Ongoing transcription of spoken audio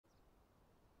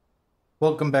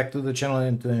Welcome back to the channel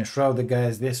and to Enshrouded,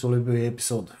 guys. This will be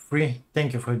episode 3.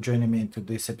 Thank you for joining me into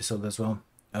this episode as well.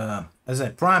 As I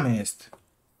promised,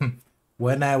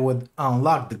 when I would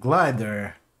unlock the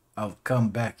glider, I'll come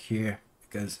back here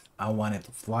because I wanted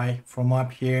to fly from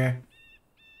up here.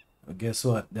 But guess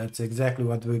what? That's exactly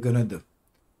what we're gonna do.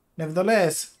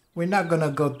 Nevertheless, we're not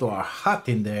gonna go to our hut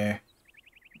in there.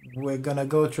 We're gonna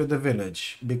go through the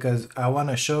village because I want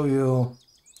to show you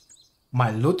my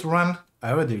loot run.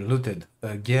 I already looted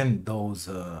again those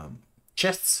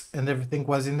chests and everything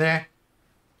was in there.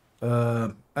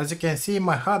 As you can see in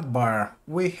my hotbar,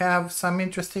 we have some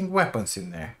interesting weapons in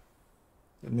there.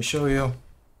 Let me show you.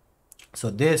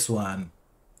 So this one,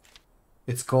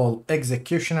 it's called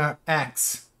Executioner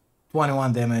Axe,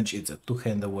 21 damage. It's a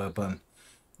two-handed weapon.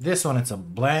 This one, it's a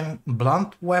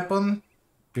blunt weapon,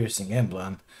 piercing and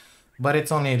blunt, but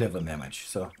it's only 11 damage.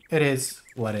 So it is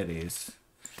what it is.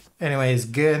 Anyway, it's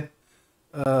good.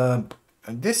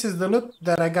 This is the loot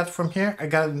that I got from here. I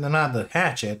got another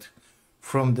hatchet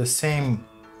from the same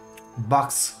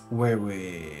box where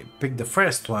we picked the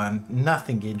first one.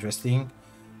 Nothing interesting.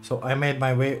 So I made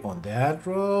my way on that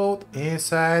road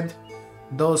inside.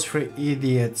 Those three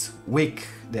idiots weak.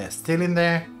 They're still in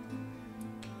there.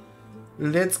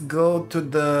 Let's go to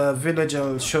the village.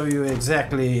 I'll show you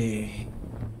exactly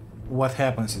what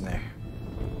happens in there.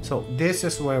 So this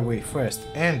is where we first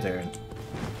entered.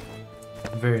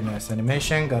 Very nice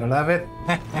animation, gotta love it.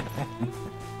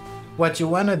 What you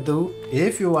wanna do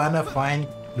if you wanna find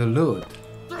the loot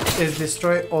is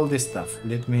destroy all this stuff.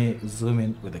 Let me zoom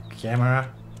in with the camera.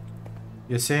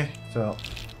 You see? So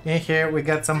in here we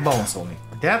got some bones only.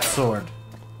 That sword,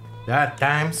 there are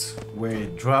times where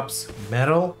it drops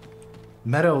metal.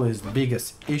 Metal is the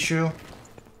biggest issue.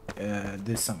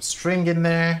 There's some string in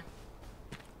there.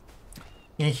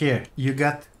 In here you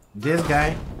got this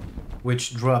guy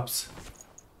which drops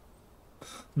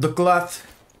the cloth,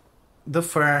 the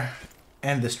fur,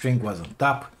 and the string was on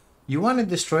top. You want to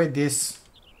destroy these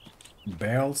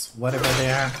barrels, whatever they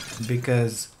are,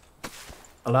 because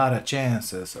a lot of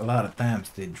times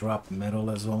they drop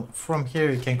metal as well. From here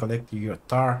you can collect your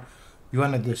tar. You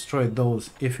want to destroy those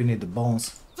if you need the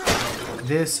bones.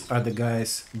 These are the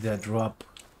guys that drop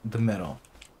the metal.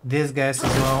 These guys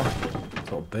as well.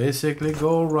 So basically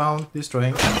go around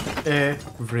destroying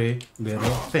every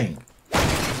little thing.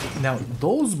 Now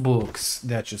those books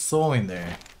that you saw in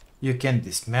there, you can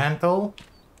dismantle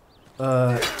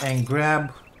and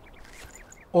grab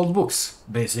old books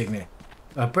basically.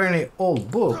 Apparently old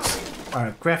books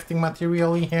are crafting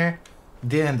material in here.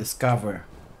 Didn't discover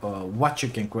what you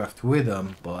can craft with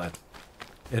them, but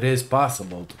it is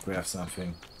possible to craft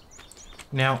something.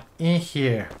 Now in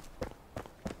here,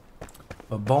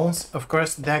 bones, of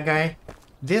course, that guy.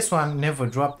 This one never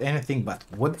dropped anything but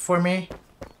wood for me.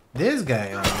 This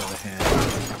guy, on the other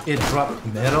hand, it dropped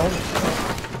metal.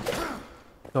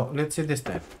 So let's see this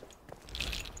time.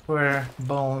 Where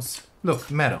bones, look,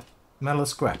 metal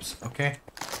scraps. Okay,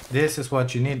 this is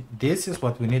what you need. This is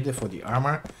what we needed for the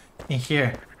armor. In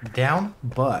here, down,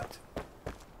 but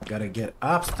gotta get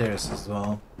upstairs as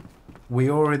well. We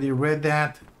already read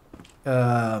that.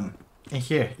 In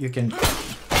here, you can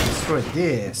destroy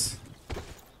this.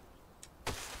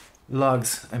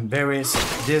 Logs and berries.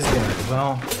 This guy as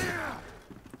well.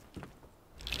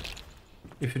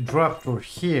 If you drop through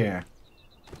here,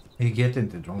 you get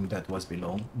into the room that was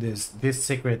below. This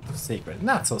secret,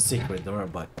 not so secret door,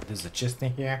 but there's a chest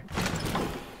in here.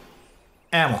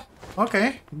 Ammo.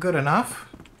 Okay, good enough.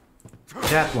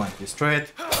 That one destroyed.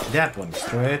 That one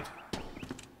destroyed.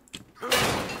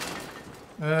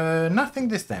 Nothing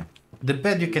this time. The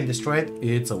bed you can destroy it.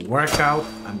 It's a workout.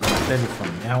 I'm gonna tell you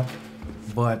from now.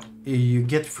 But you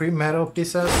get free metal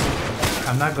pieces.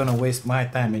 I'm not gonna waste my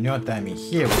time and your time in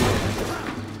here.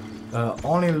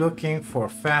 Only looking for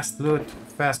fast loot,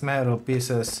 fast metal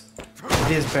pieces.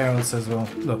 These barrels as well.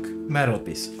 Look, metal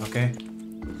piece, okay?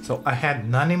 So I had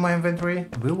none in my inventory.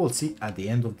 We will see at the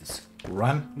end of this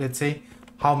run, let's say,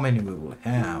 how many we will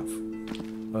have.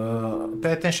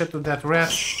 Pay attention to that rat.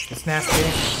 It's nasty.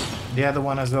 The other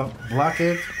one as well. Block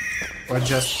it or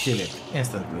just kill it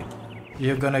instantly.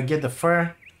 You're gonna get the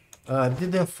fur.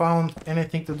 Didn't found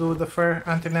anything to do with the fur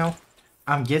until now.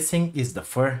 I'm guessing it's the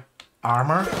fur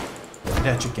armor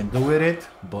that you can do with it,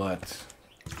 but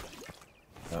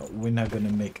we're not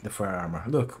gonna make the fur armor.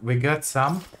 Look, we got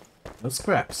some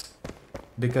scraps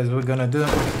because we're gonna do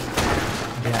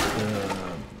that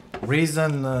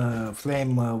reason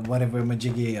flame whatever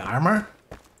majiggy armor.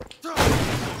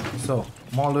 So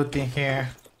more loot in here.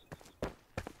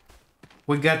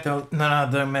 We got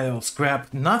another metal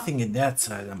scrap. Nothing in that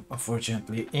side,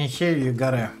 unfortunately. In here you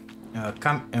gotta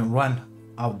come and run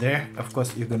out there. Of course,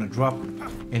 you're gonna drop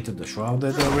into the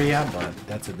shrouded area, but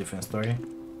that's a different story.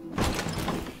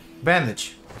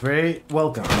 Bandage, very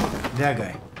welcome. That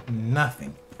guy,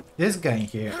 nothing. This guy in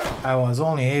here, I was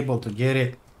only able to get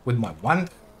it with my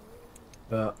wand.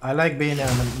 I like being a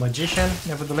magician,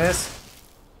 nevertheless.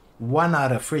 1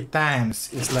 out of 3 times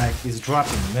it's like it's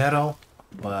dropping metal,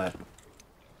 but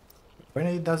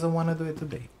apparently it doesn't want to do it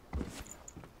today.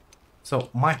 So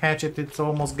my hatchet, it's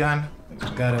almost gone.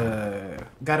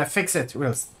 Gotta fix it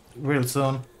real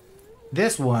soon.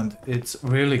 This one, it's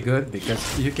really good because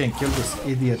you can kill these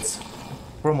idiots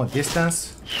from a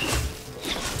distance.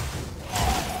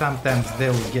 Sometimes they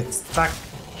will get stuck.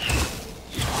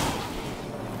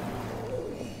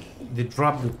 They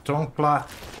drop the trunk plot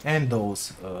and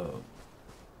those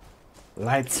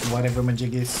lights, whatever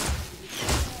magic is.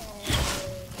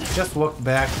 Just walk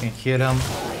back and hit them.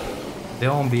 They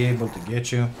won't be able to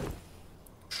get you.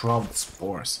 Shroud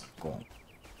spores. Cool.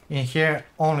 In here,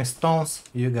 only stones.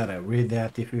 You gotta read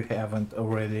that if you haven't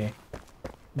already.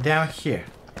 Down here.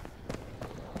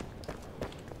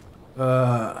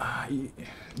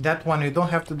 That one you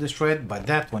don't have to destroy it, but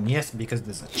that one yes, because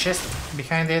there's a chest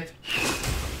behind it.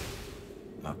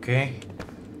 Okay.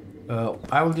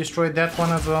 I will destroy that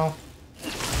one as well.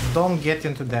 Don't get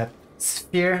into that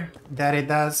sphere that it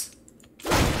does.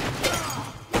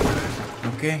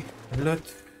 Okay, loot.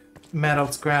 Metal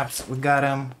scraps, we got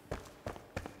them.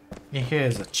 In here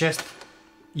is a chest.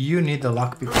 You need a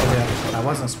lockpick for that. I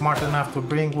wasn't smart enough to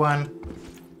bring one.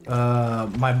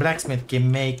 My blacksmith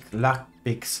can make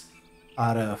lockpicks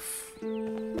out of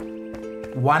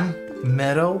 1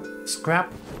 metal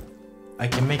scrap. I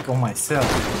can make on myself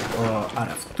out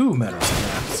of 2 metal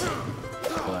scraps.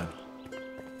 But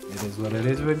it is what it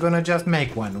is. We're gonna just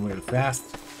make one real fast.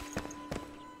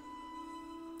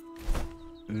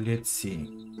 Let's see.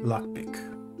 Lockpick.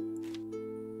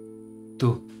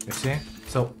 2. You see?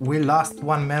 So we lost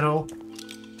 1 metal.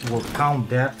 We'll count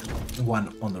that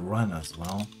one on the run as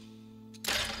well.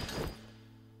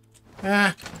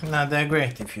 Not that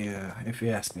great if you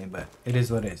ask me, but it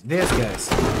is what it is. These guys,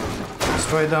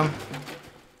 destroy them.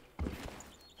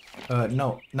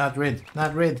 No, not raid,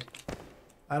 not raid.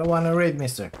 I don't want to raid,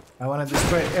 mister. I want to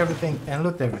destroy everything and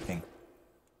loot everything.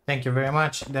 Thank you very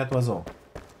much. That was all.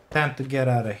 Time to get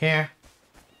out of here.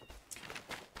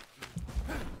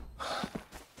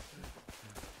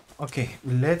 Okay,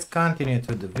 let's continue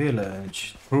to the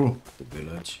village. Through the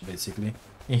village, basically.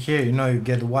 In here, you know, you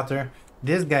get water.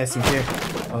 These guys in here,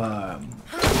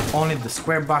 only the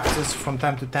square boxes from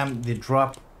time to time, they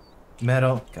drop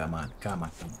metal. Come on, come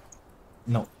on, come on.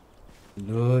 No.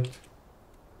 Loot.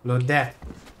 Loot that.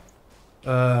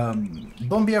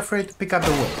 Don't be afraid to pick up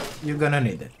the wood. You're gonna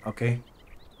need it, okay?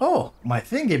 Oh, my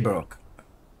thingy broke.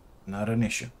 Not an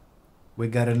issue. We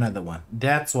got another one.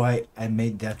 That's why I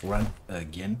made that run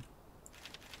again.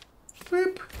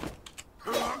 Boop.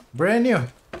 Brand new.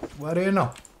 What do you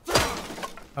know?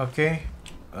 Okay.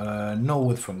 No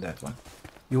wood from that one.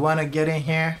 You wanna get in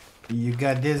here? You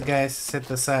got these guys set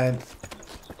aside.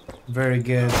 Very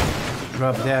good.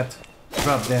 Drop that.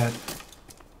 Drop that.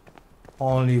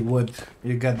 Only wood.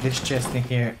 You got this chest in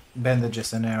here.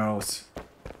 Bandages and arrows.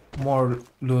 More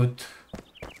loot.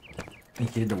 And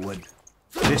here the wood.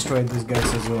 Destroy these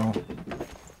guys as well.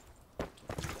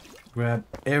 Grab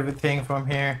everything from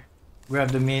here. Grab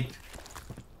the meat.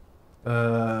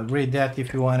 Read that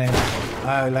if you want it.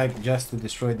 I like just to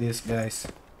destroy these guys.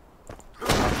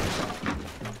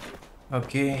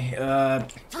 Okay,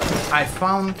 I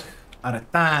found at a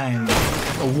time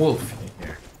a wolf in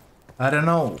here. I don't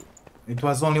know, it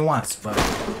was only once, but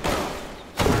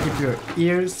keep your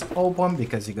ears open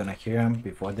because you're gonna hear them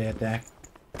before they attack.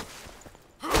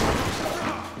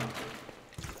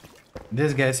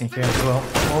 These guys in here as well,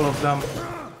 all of them.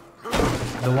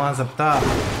 The ones up top,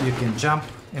 you can jump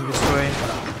and destroy.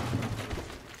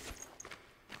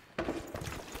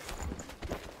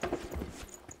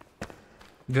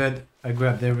 Good, I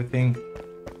grabbed everything.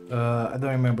 I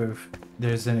don't remember if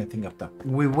there's anything up top.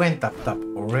 We went up top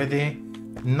already.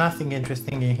 Nothing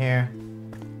interesting in here.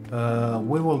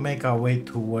 We will make our way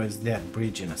towards that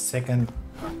bridge in a second.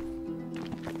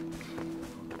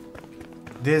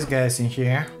 These guys in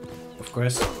here, of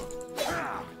course.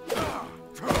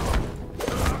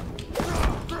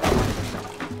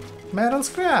 Metal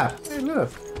scrap! Hey,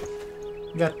 look!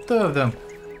 Got 2 of them.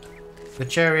 The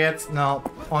chariots, no,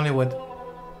 only wood.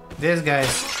 These guys,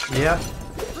 yep.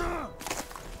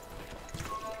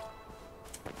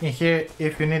 In here,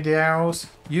 if you need the arrows,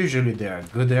 usually they are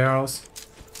good arrows.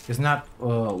 It's not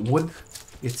wood,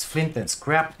 it's flint and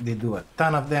scrap. They do a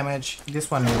ton of damage.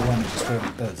 This one we want to destroy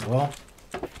as well.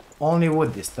 Only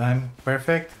wood this time,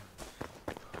 perfect.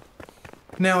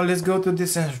 Now let's go to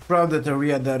this Enshrouded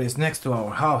area that is next to our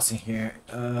house in here.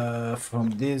 From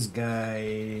these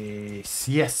guys.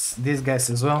 Yes, these guys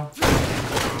as well.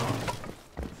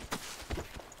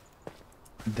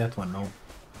 That one, no.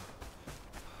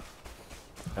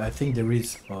 I think there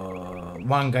is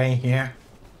one guy in here.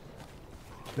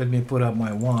 Let me put up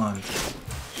my wand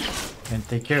and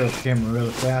take care of him real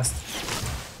fast.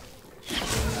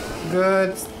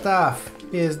 Good stuff.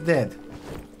 He is dead.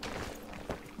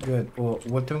 Good. Well,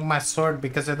 we'll take my sword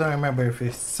because I don't remember if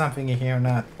there's something in here or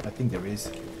not. I think there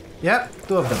is. Yep,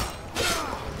 two of them.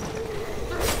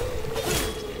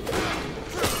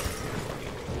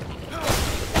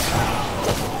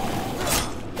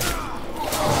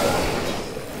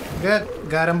 Good.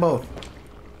 Got them both.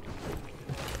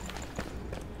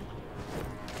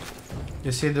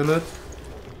 You see the loot?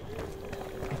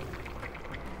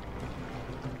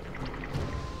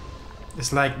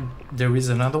 It's like there is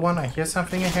another one. I hear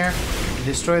something in here.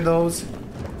 Destroy those.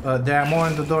 There are more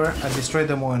on the door. I destroy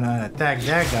them when I attack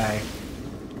that guy.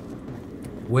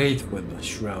 Wait for the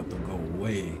shroud to go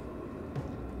away.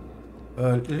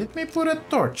 Let me put a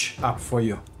torch up for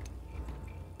you.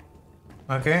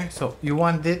 Okay, so you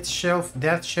want that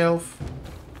shelf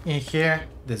in here.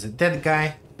 There's a dead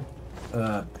guy.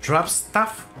 Drop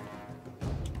stuff.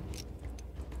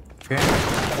 Okay.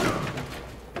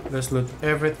 Let's loot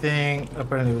everything.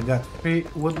 Apparently we got 3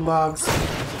 wood logs.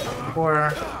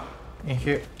 4 in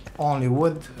here. Only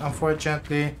wood,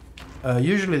 unfortunately.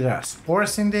 Usually there are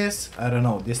spores in this. I don't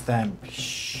know. This time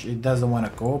it doesn't want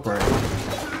to cooperate.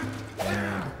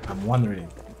 And I'm wondering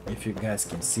if you guys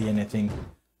can see anything.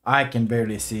 I can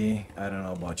barely see. I don't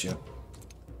know about you.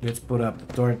 Let's put up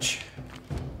the torch.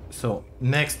 So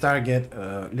next target.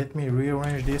 Let me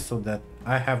rearrange this so that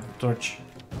I have the torch.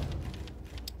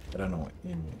 I don't know,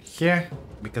 in here,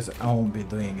 because I won't be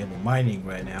doing any mining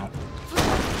right now.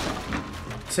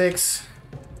 6.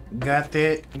 Got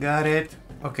it.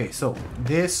 Okay, so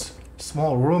this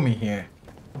small room in here,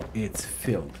 it's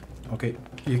filled. Okay,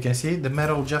 you can see the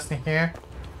metal just in here.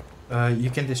 You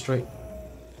can destroy.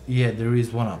 Yeah, there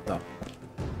is one on top.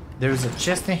 There is a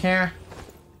chest in here.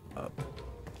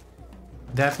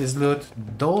 That is loot.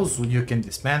 Those you can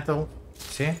dismantle.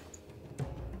 See?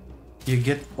 You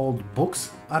get old books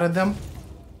out of them,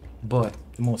 but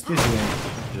the most easy way,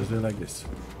 just do it like this,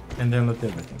 and then loot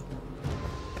everything.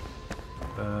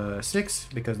 6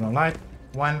 because no light.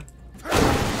 1.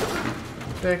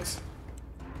 6.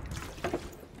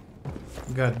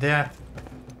 Got that.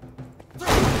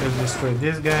 Let's destroy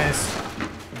these guys.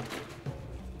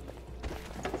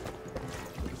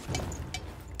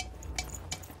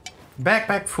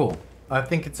 Backpack full. I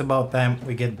think it's about time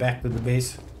we get back to the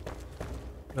base.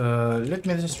 Let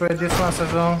me destroy this one as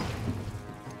well,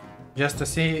 just to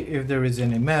see if there is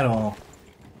any metal.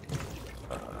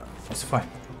 It's fine.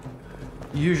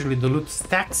 Usually the loot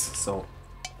stacks, so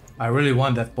I really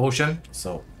want that potion,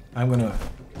 so I'm gonna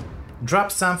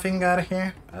drop something out of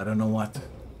here. I don't know what.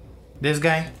 This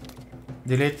guy.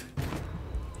 Delete.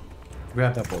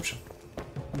 Grab that potion.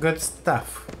 Good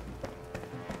stuff.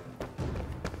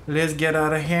 Let's get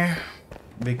out of here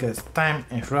because time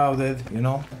enshrouded, you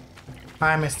know.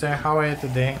 Hi mister, how are you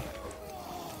today?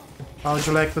 How would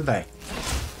you like to die?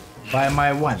 By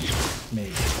my one,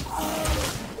 maybe.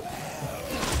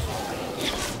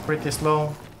 Pretty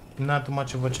slow, not too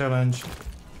much of a challenge.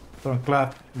 Thorn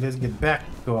clap. Let's get back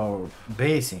to our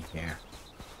base in here.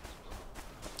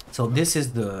 So this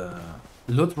is the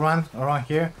loot run around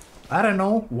here. I don't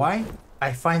know why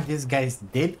I find these guys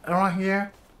dead around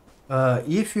here.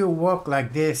 If you walk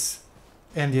like this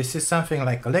and you see something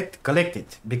like collect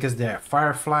it, because there are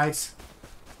fireflies.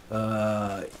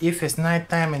 If it's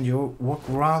nighttime and you walk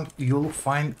around, you'll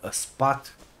find a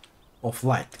spot of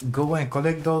light. Go and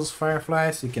collect those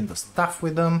fireflies. You can do stuff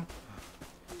with them.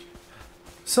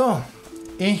 So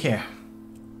in here,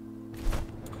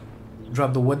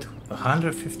 drop the wood.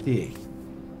 158,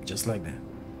 just like that.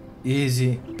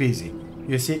 Easy peasy.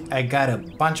 You see, I got a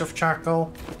bunch of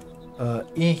charcoal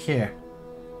in here.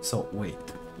 So wait.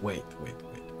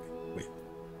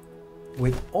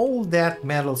 With all that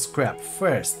metal scrap,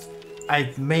 first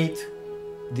I've made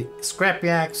the scrappy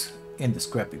axe and the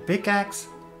scrappy pickaxe.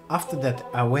 After that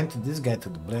I went to this guy, to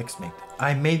the blacksmith.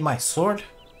 I made my sword.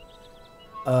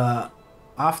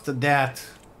 After that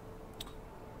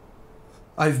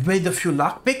I've made a few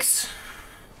lockpicks.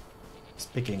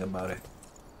 Speaking about it,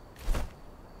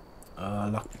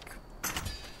 lockpick,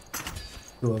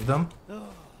 2 of them.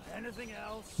 Anything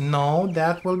else? No,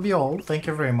 that will be all. Thank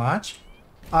you very much.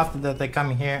 After that I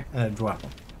come here and I drop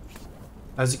them.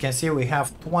 As you can see, we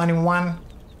have 21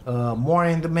 more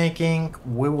in the making.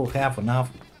 We will have enough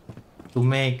to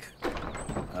make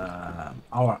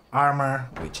our armor,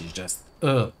 which is just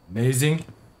amazing.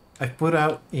 I put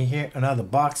out in here another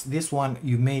box. This one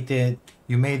you make it,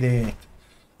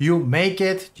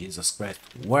 Jesus Christ,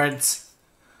 words,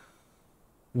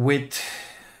 with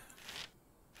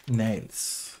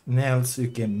nails. Nails, you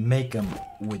can make them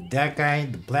with that guy,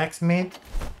 the blacksmith,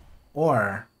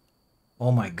 or,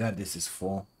 oh my god, this is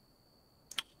full.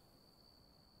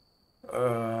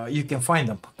 You can find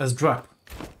them as drop.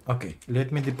 Okay,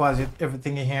 let me deposit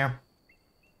everything in here,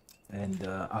 and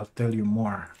I'll tell you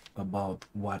more about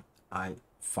what I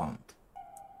found.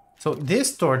 So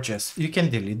these torches, you can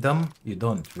delete them. You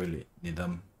don't really need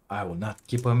them. I will not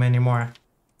keep them anymore.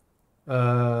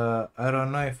 I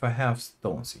don't know if I have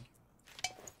stones.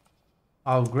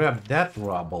 I'll grab that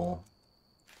rubble,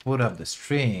 put up the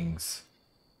strings,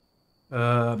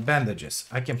 bandages.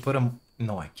 I can put them.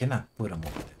 No, I cannot put them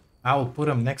over there. I will put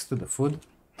them next to the food.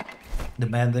 The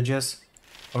bandages,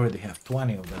 already have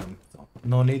 20 of them, so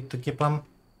no need to keep them.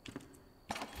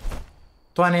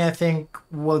 20, I think,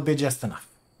 will be just enough.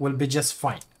 Will be just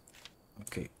fine.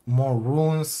 Okay, more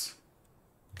runes.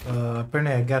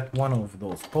 Apparently I got one of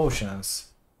those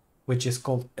potions, which is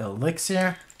called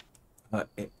elixir.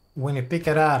 When you pick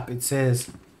it up, it says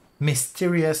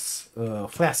mysterious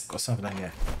flask or something like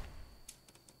that.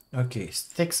 Okay,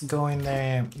 sticks go in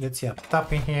there. Let's see up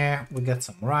top in here. We got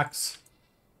some rocks.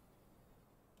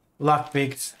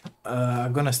 Lockpicks.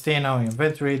 I'm gonna stay in our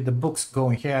inventory. The books go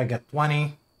in here. I got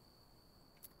 20.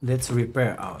 Let's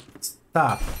repair our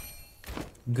stuff.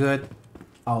 Good.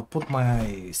 I'll put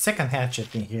my second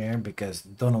hatchet in here because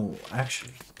don't know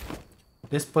actually.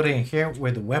 Let's put it in here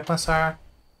where the weapons are.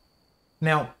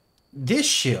 Now, this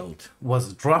shield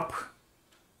was drop.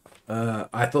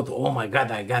 I thought, oh my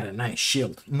god, I got a nice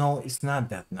shield. No, it's not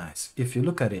that nice. If you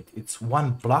look at it, it's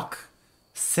 1 block,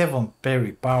 7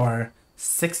 parry power,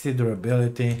 60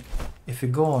 durability. If you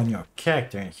go on your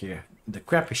character in here, the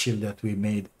crappy shield that we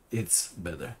made, it's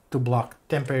better. 2 block,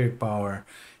 10 parry power,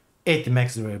 80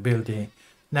 max durability.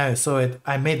 Now you saw it,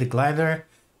 I made the glider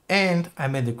and I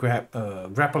made the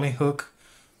grappling hook.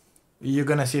 You're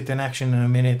gonna see it in action in a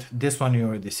minute. This one you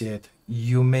already see it.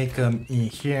 You make them in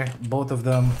here, both of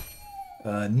them.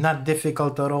 Not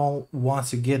difficult at all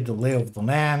once you get the lay of the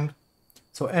land.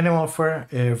 So animal fur,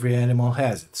 every animal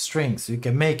has it. Strings, you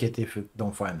can make it if you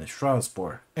don't find the shroud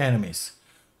spore. Enemies.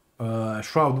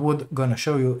 Shroud wood, gonna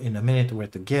show you in a minute where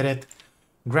to get it.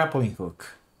 Grappling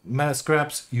hook. Metal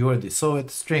scraps, you already saw it.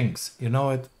 Strings, you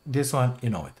know it. This one, you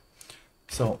know it.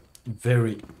 So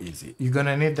very easy. You're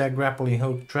gonna need that grappling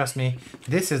hook, trust me.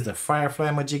 This is the firefly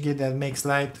majiggy that makes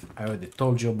light. I already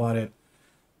told you about it.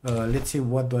 Let's see,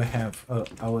 what do I have?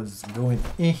 I was going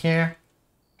in here.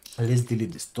 Let's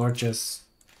delete these torches.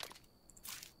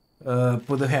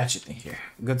 Put the hatchet in here.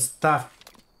 Good stuff.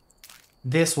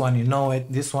 This one you know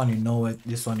it, this one you know it,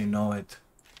 this one you know it.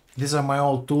 These are my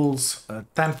old tools.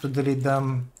 Time to delete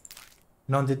them.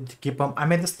 No need to keep them. I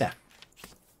made the staff.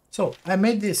 So I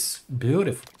made this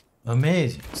beautiful,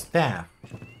 amazing staff,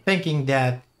 thinking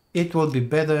that it will be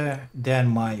better than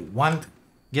my wand.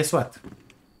 Guess what?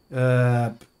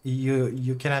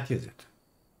 You cannot use it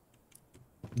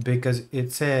because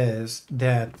it says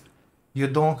that you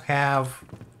don't have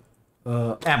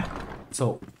ammo.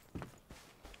 So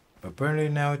apparently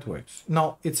now it works.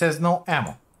 No, it says no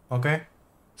ammo. Okay,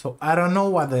 so I don't know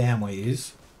what the ammo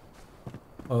is,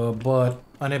 but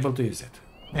unable to use it.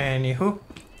 Anywho,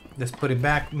 let's put it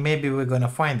back. Maybe we're gonna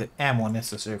find the ammo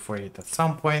necessary for it at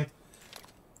some point.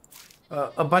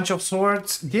 A bunch of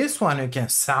swords. This one you can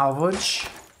salvage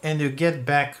and you get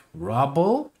back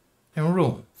rubble and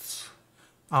runes.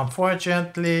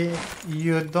 Unfortunately,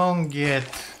 you don't get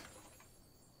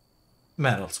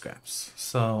metal scraps,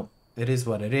 so it is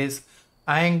what it is.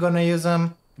 I ain't gonna use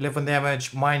them. 11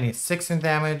 damage, mine is 16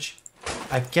 damage.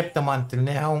 I kept them until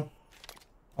now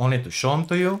only to show them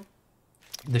to you.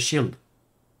 The shield,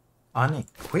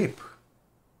 unequip.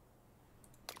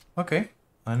 Okay,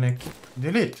 unequip,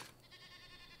 delete.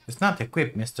 It's not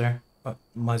equipped, mister. Oh,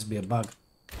 must be a bug.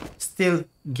 Still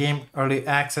game early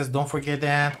access, don't forget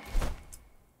that.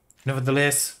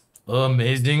 Nevertheless,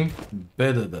 amazing.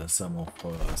 Better than some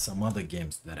of some other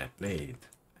games that I played,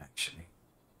 actually.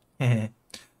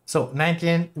 So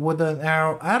 19 wooden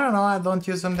arrow. I don't know, I don't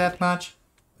use them that much.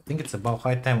 I think it's about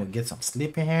high time we get some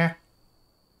sleep in here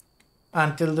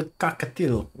until the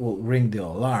cockatiel will ring the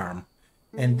alarm,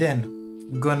 and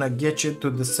then gonna get you to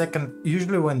the second.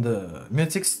 Usually when the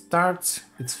music starts,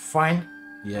 it's fine.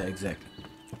 Yeah, exactly.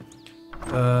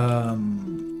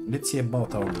 Let's see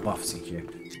about our buffs in here.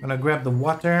 I'm gonna grab the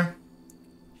water.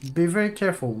 Be very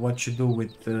careful what you do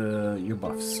with your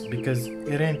buffs, because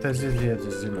it ain't as easy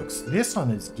as it looks. This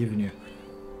one is giving you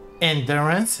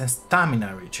endurance and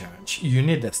stamina recharge. You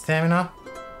need the stamina.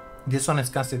 This one is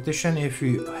constitution. If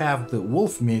you have the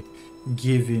wolf meat,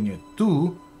 giving you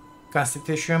 2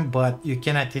 constitution, but you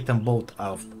cannot eat them both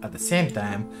out at the same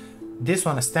time. This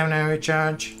one is stamina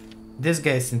recharge. This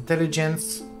guy is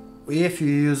intelligence. If you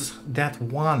use that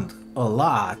one a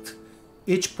lot,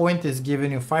 each point is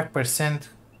giving you 5%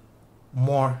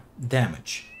 more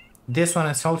damage. This one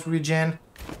is health regen.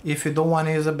 If you don't want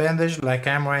to use a bandage like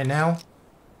I am right now,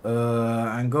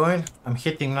 I'm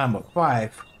hitting number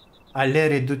 5. I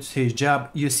let it do his job.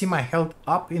 You see my health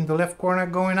up in the left corner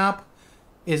going up?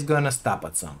 It's gonna stop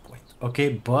at some point, okay?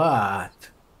 But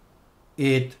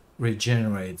it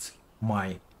regenerates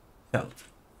my health.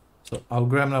 So I'll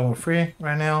grab number 3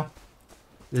 right now.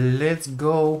 Let's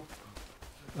go.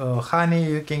 Honey,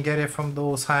 you can get it from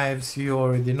those hives. You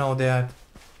already know that.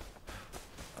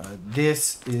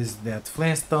 This is that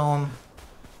flintstone.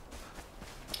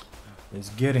 Let's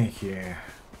get in here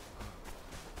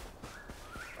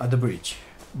at the bridge,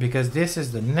 because this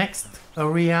is the next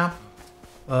area.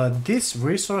 These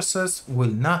resources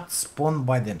will not spawn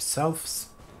by themselves.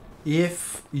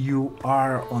 If you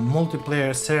are on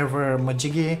multiplayer server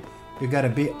Majigi, you gotta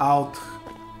be out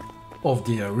of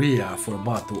the area for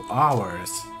about 2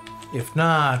 hours. If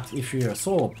not, if you're a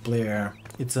solo player,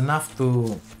 it's enough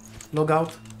to log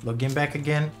out, log in back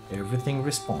again, everything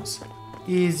respawns.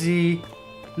 Easy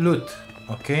loot,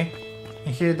 okay?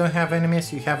 In here you don't have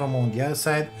enemies, you have them on the other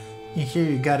side. In here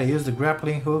you gotta use the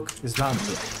grappling hook, it's down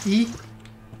to E.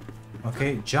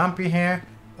 Okay, jump in here.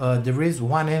 There is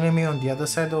one enemy on the other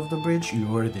side of the bridge, you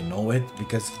already know it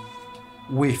because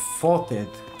we fought it.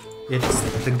 It's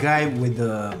the guy with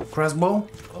the crossbow,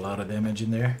 a lot of damage in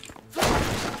there.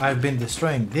 I've been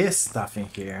destroying this stuff in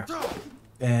here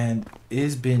and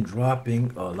it's been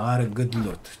dropping a lot of good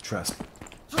loot, trust me.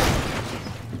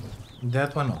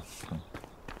 That one off.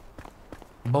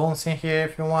 Bones in here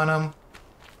if you want them.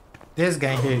 This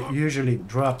guy here usually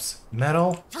drops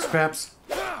metal scraps.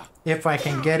 If I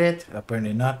can get it,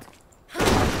 apparently not.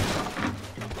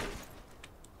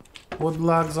 Wood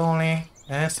logs only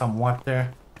and some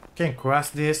water. Can cross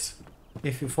this.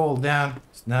 If you fall down,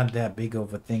 it's not that big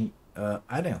of a thing.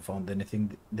 I didn't find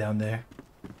anything down there.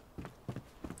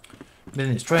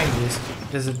 Been destroying this.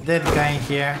 There's a dead guy in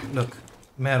here. Look,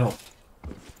 metal.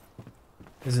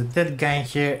 There's a dead guy in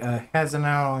here. Has an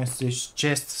arrow in his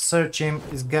chest. Search him.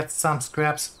 He's got some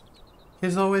scraps.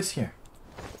 He's always here.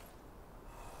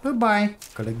 Goodbye.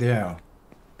 Collect the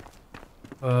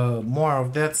arrow. More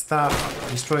of that stuff.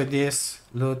 Destroy this.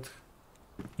 Loot.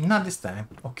 Not this time.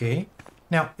 Okay.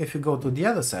 Now, if you go to the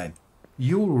other side,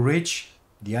 you'll reach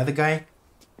the other guy.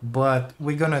 But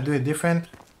we're gonna do it different.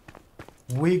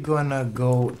 We're gonna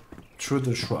go through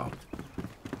the shroud.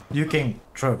 You can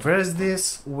traverse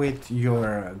this with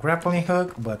your grappling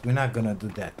hook, but we're not gonna do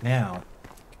that now.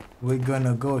 We're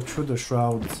gonna go through the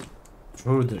shroud.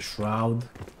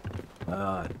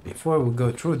 Before we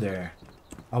go through there,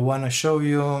 I wanna show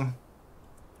you.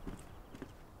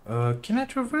 Can I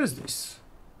traverse this?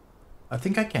 I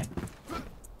think I can.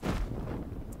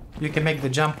 You can make the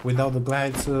jump without the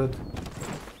glide suit.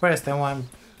 First, I want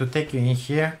to take you in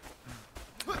here.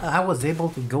 I was able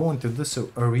to go into this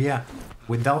area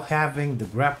without having the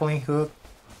grappling hook.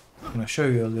 I'm gonna show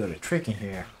you a little trick in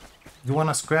here. You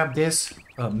wanna scrap this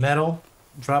metal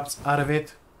drops out of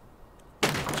it.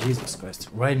 Jesus Christ!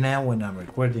 Right now, when I'm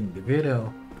recording the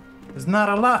video, there's not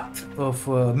a lot of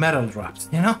metal drops.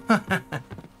 You know,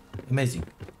 amazing.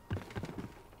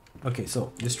 Okay,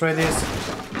 so destroy this.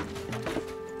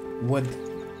 Wood.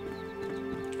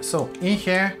 So in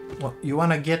here, well, you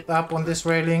wanna get up on this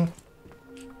railing.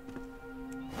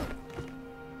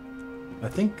 I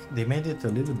think they made it a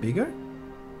little bigger.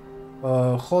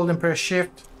 Hold and press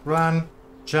shift, run,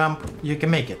 jump, you can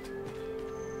make it.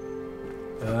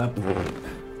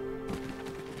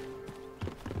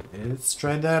 Let's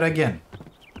try that again.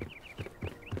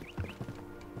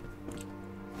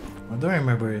 I don't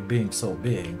remember it being so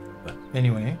big, but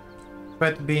anyway,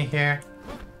 try to be here.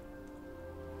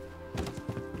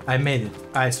 I made it.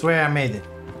 I swear I made it.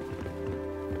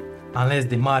 Unless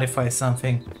they modify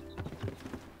something.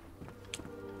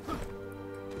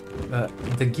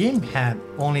 The game had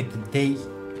only today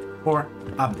 4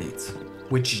 updates,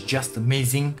 which is just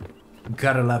amazing.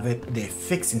 Gotta love it. They're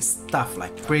fixing stuff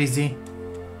like crazy.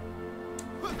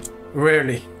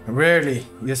 Rarely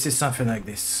you see something like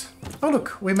this. Oh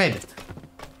look, we made it.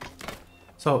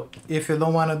 So if you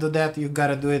don't want to do that, you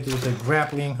gotta do it with a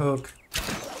grappling hook.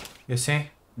 You see?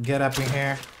 Get up in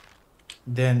here,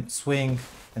 then swing,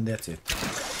 and that's it.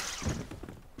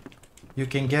 You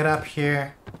can get up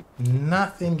here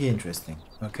Nothing interesting.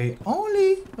 Okay,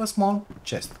 only a small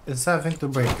chest. It's something to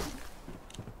break.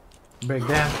 Break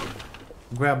that.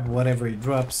 Grab whatever it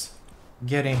drops.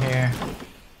 Get in here.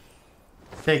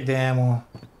 Take the ammo.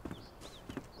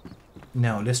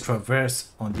 Now let's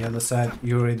traverse on the other side.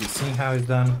 You already seen how it's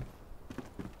done.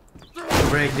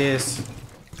 Break this.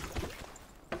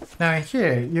 Now in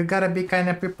here, you gotta be kind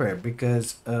of prepared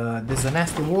because there's a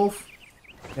nasty wolf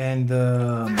and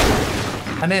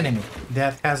an enemy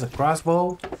that has a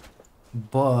crossbow,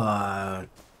 but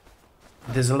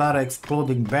there's a lot of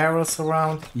exploding barrels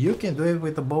around. You can do it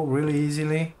with the bow really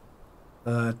easily.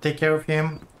 Take care of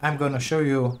him. I'm gonna show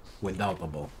you without a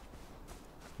bow,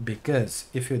 because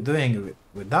if you're doing it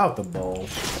without a bow,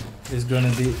 it's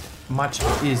gonna be much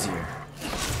easier,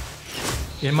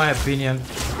 in my opinion.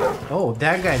 Oh,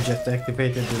 that guy just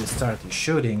activated and started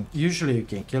shooting. Usually you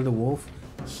can kill the wolf.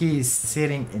 He is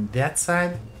sitting in that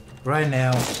side. Right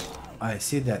now, I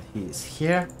see that he is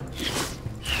here.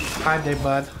 Hi there,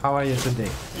 bud. How are you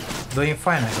today? Doing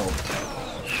fine, I hope.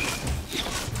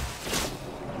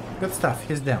 Good stuff.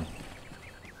 He's down.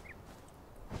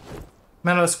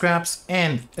 Metal scraps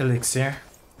and elixir.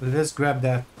 Let's grab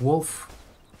that wolf.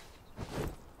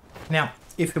 Now,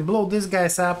 if you blow these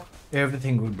guys up,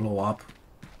 everything will blow up.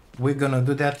 We're gonna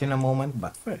do that in a moment,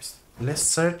 but first, let's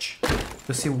search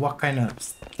to see what kind of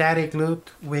static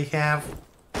loot we have.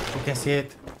 You can see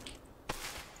it.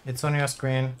 It's on your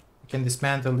screen. You can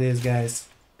dismantle these guys.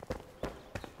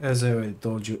 As I already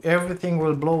told you, everything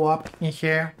will blow up in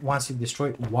here once you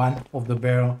destroy one of the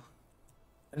barrel.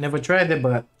 I never tried it,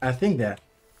 but I think that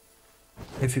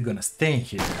if you're gonna stay in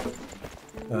here,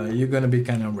 you're gonna be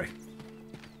kind of wrecked.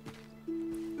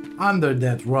 Under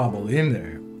that rubble in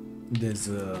there, there's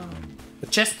a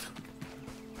chest.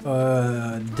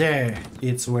 There,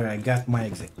 it's where I got my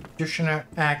executioner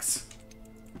axe.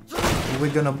 We're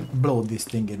gonna blow this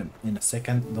thing in a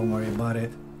second, don't worry about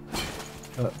it.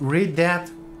 Read that.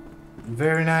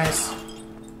 Very nice.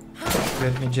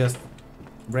 Let me just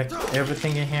wreck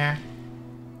everything in here.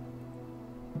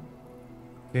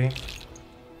 Okay.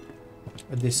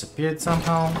 It disappeared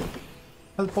somehow.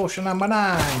 Health potion number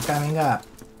 9 coming up.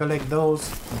 Collect those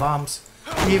bombs.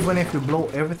 Even if you blow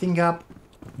everything up,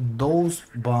 those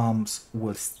bombs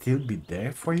will still be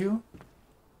there for you.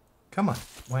 Come on,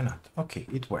 why not? Okay,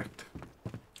 it worked.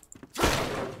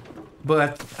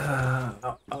 But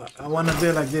I want to do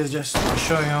it like this just to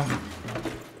show you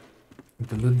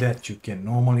the loot that you can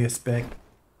normally expect.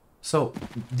 So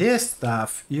this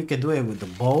stuff you can do it with the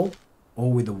bow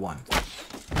or with the wand.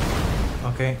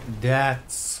 Okay,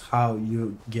 that's how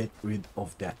you get rid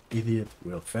of that idiot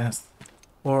real fast.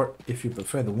 Or if you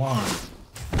prefer the wand,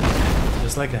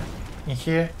 just like that. In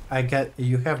here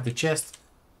you have the chest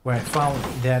where I found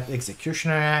that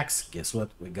executioner axe. Guess what?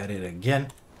 We got it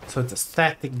again. So it's a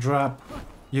static drop.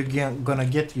 You're gonna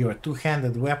get your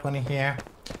two-handed weapon in here.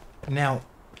 Now,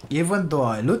 even though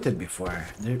I looted before,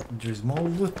 there's more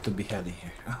loot to be had in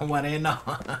here. What do you know?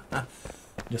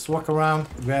 Just walk around,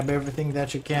 grab everything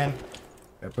that you can.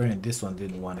 Apparently this one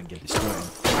didn't want to get destroyed.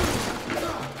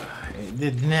 It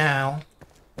did now.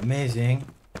 Amazing.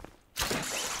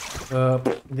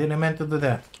 Didn't meant to do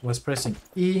that. Was pressing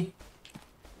E.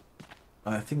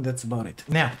 I think that's about it.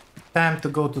 Now, time to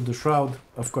go to the shroud.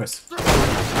 Of course,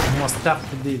 more stuff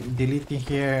to delete in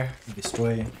here.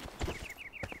 Destroy.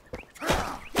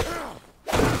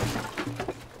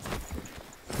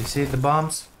 You see the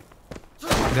bombs?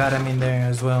 Got them in there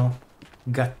as well.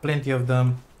 Got plenty of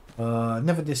them.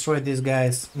 Never destroyed these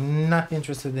guys. Not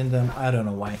interested in them. I don't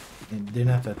know why. They're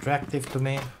not attractive to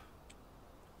me.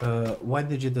 Why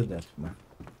did you do that, man?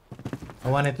 I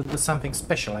wanted to do something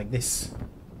special like this.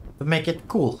 To make it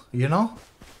cool, you know?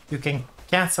 You can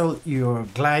cancel your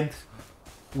glide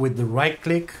with the right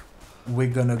click. We're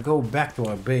gonna go back to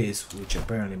our base, which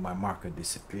apparently my marker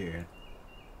disappeared.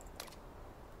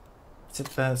 Set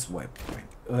fast waypoint.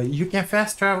 You can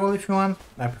fast travel if you want.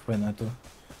 I prefer not to.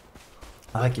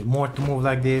 I like it more to move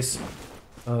like this.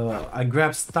 I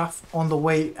grabbed stuff on the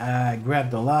way. I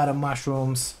grabbed a lot of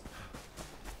mushrooms.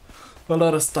 A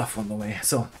lot of stuff on the way.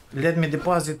 So let me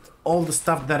deposit all the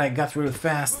stuff that I got real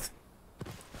fast.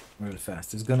 Real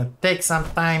fast. It's gonna take some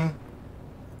time.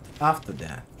 After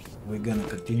that, we're gonna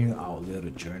continue our little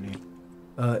journey.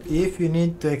 If you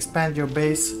need to expand your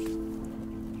base,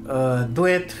 do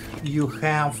it. You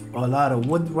have a lot of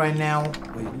wood right now.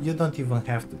 You don't even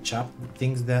have to chop the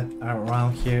things that are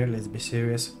around here. Let's be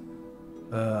serious.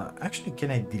 Actually,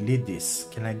 can I delete this?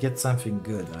 Can I get something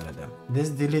good out of them? Let's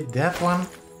delete that one.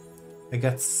 I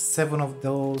got 7 of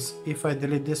those. If I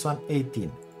delete this one,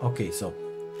 18. Okay, so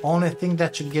only thing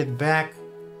that you get back,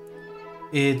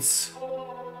 it's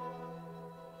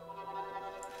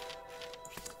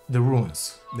the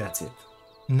runes. That's it.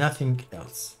 Nothing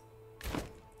else.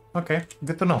 Okay,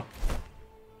 good to know.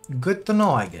 Good to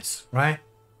know, I guess, right?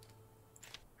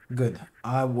 Good.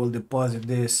 I will deposit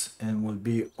this and we'll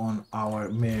be on our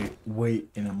merry way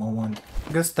in a moment.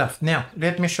 Good stuff. Now,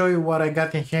 let me show you what I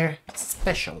got in here. It's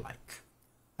special like.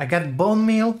 I got bone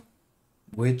meal,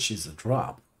 which is a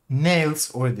drop.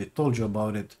 Nails, already told you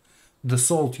about it. The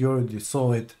salt, you already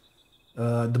saw it.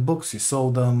 The books, you saw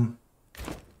them.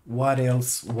 What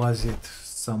else was it?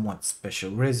 Somewhat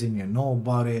special. Resin, you know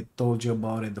about it. Told you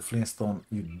about it. The flintstone,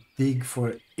 you dig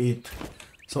for it.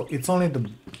 So it's only the...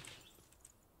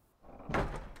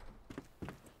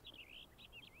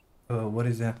 what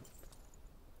is that?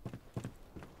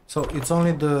 So it's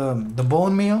only the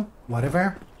bone meal,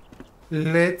 whatever.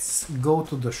 Let's go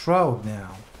to the shroud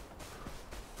now.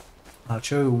 I'll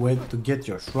show you where to get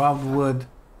your shroud wood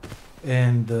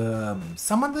and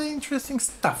some of the interesting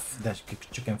stuff that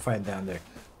you can find down there.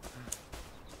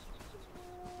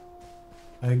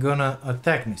 Are you gonna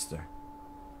attack, mister?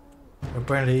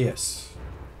 Apparently yes.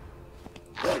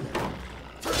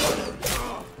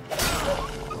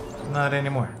 Not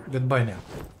anymore. Goodbye now.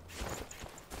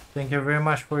 Thank you very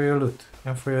much for your loot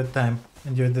and for your time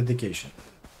and your dedication.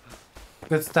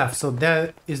 Good stuff. So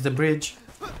that is the bridge.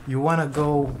 You want to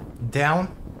go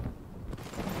down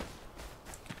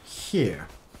here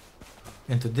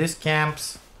into these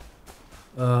camps.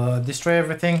 Destroy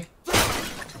everything.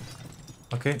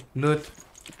 Okay, loot.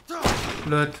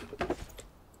 Loot.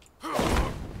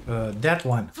 That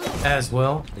one as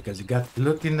well, because you got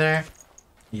loot in there.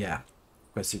 Yeah.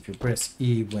 Because if you press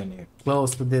E when you're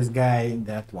close to this guy,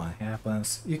 that one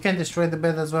happens. You can destroy the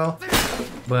bed as well,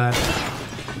 but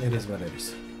it is what it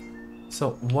is.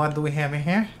 So what do we have in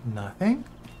here? Nothing.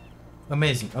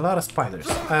 Amazing. A lot of spiders.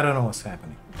 I don't know what's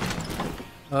happening.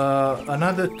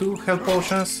 Another 2 health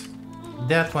potions.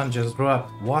 That one just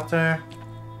dropped water.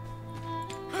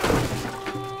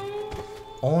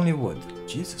 Only wood.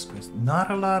 Jesus Christ. Not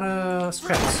a lot of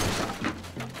scraps.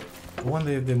 I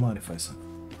wonder if they modify some.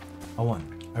 I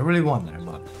wonder. I really wonder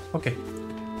about it. Okay,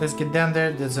 let's get down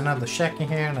there. There's another shack in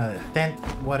here, another tent,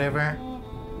 whatever.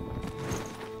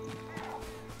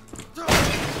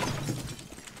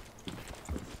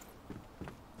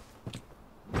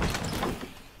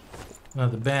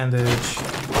 Another bandage.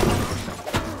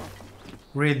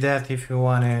 Read that if you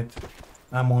want it.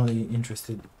 I'm only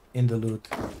interested in the loot.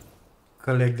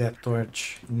 Collect that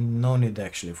torch. No need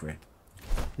actually for it.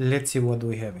 Let's see what do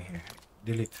we have in here.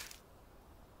 Delete.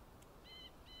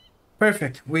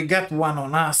 Perfect, we got one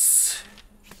on us.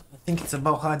 I think it's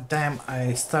about hard time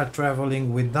I start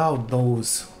traveling without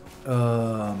those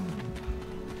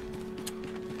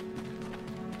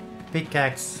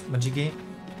pickaxe majigi.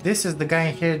 This is the guy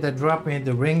in here that dropped me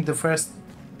the ring the first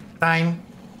time.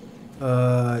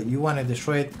 You want to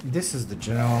destroy it. This is the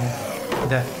general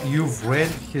that you've read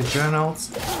his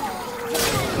journals.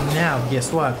 Now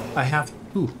guess what? I have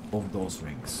 2 of those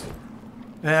rings.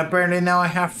 Apparently now I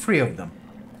have 3 of them.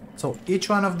 So each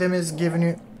one of them is giving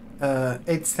you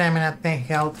 8 stamina, 10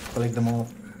 health. Collect them all.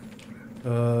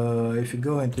 If you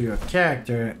go into your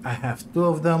character, I have 2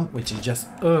 of them, which is just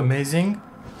amazing.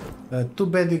 Too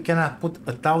bad you cannot put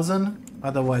 1,000,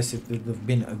 otherwise it would have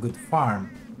been a good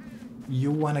farm. You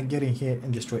want to get in here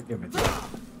and destroy everything.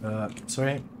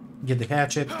 Sorry, get the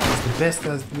hatchet. It's the best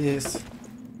as this.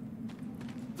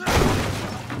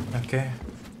 Okay,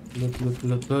 loot, loot,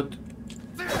 loot, loot.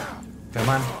 Come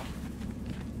on.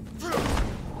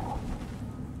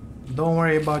 Don't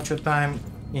worry about your time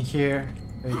in here.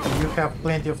 You have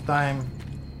plenty of time.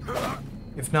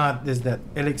 If not, there's that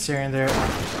elixir in there.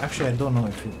 Actually, I don't know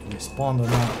if it respawned or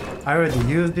not. I already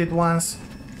used it once.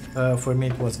 For me,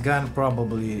 it was gone.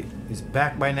 Probably is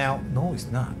back by now. No, it's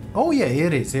not. Oh yeah,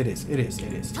 it is. It is. It is.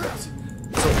 It is. Yes.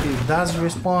 So it does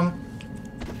respawn.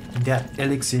 That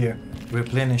elixir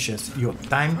replenishes your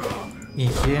time in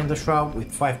here in the shroud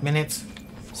with 5 minutes.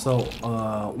 So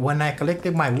when I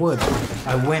collected my wood,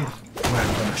 I went where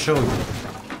I'm gonna show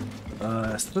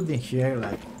you. Stood in here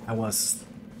like I was,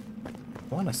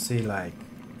 I wanna say like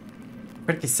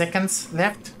 30 seconds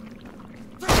left,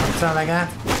 something like that.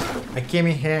 I came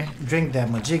in here, drank that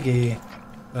majigi,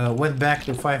 went back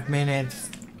to 5 minutes.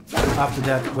 After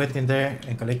that, went in there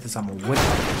and collected some wood.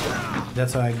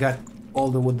 That's how I got all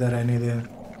the wood that I needed.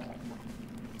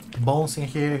 Bones in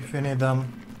here if you need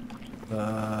them.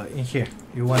 In here,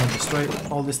 you want to destroy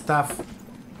all this stuff.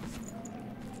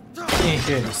 In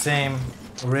here, the same.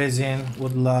 Resin,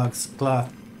 wood logs,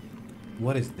 cloth.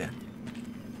 What is that?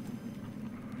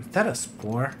 Is that a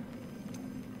spore?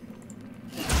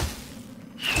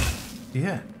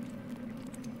 Yeah.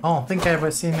 I don't think I've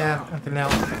ever seen that until now.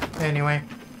 Anyway.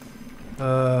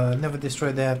 Never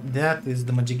destroy that. That is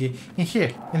the majiggy. In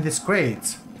here, in these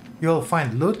crates, you'll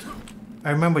find loot. I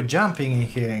remember jumping in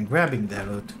here and grabbing that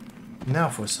loot. Now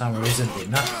for some reason they're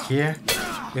not here.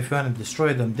 If you want to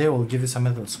destroy them, they will give you some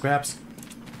metal scraps.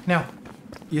 Now,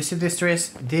 you see these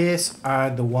trees? These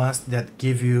are the ones that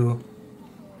give you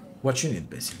what you need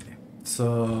basically.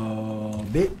 So,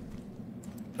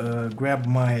 grab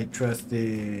my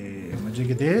trusty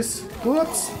majiggy this.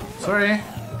 Whoops, sorry.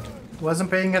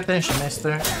 Wasn't paying attention,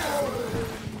 mister.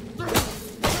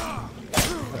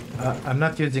 I'm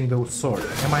not using the sword,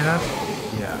 am I not?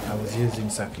 Yeah, I was using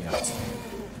something else.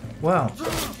 Well,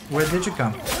 where did you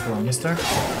come from, mister?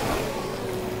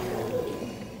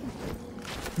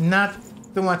 Not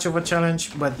too much of a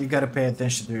challenge, but you gotta pay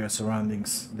attention to your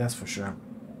surroundings, that's for sure.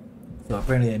 So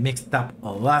apparently I mixed up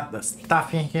a lot of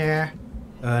stuff in here.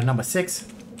 Number 6,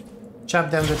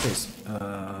 chop down the trees.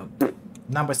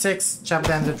 Number 6, chop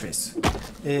down the trees.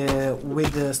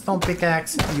 With the stone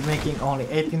pickaxe, you're making only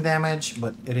 18 damage,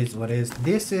 but it is what it is.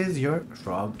 This is your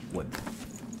shroud wood.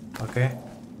 Okay?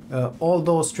 All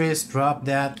those trees drop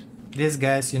that. These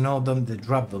guys, you know them, they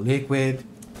drop the liquid.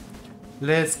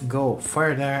 Let's go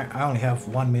further. I only have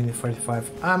 1 minute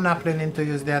 45. I'm not planning to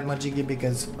use that majiggy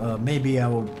because maybe I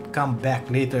will come back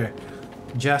later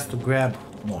just to grab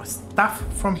more stuff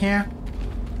from here.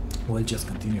 We'll just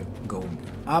continue going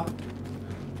up.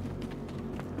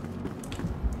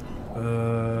 I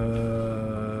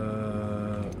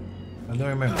don't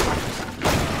remember.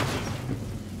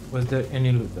 Was there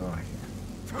any loot around here?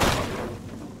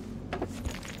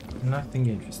 Nothing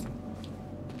interesting.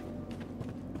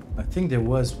 I think there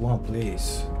was one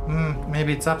place.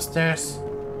 Maybe it's upstairs.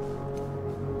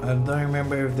 I don't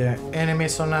remember if there are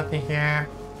enemies or nothing here.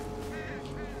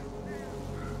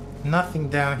 Nothing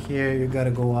down here. You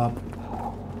gotta go up.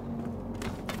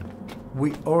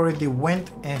 We already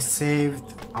went and saved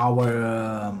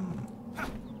our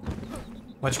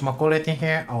whatchamacallit in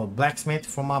here, our blacksmith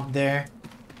from up there,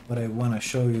 but I want to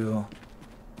show you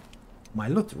my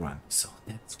loot run. So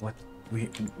that's what we're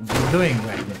doing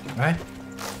right there, right?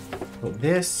 So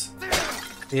this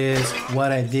is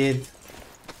what I did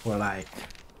for like,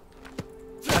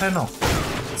 I don't know,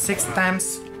 6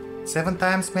 times, 7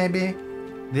 times maybe.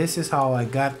 This is how I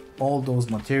got all those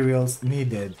materials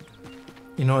needed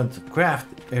in order to craft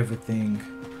everything,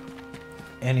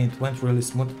 and it went really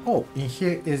smooth. Oh, in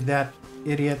here is that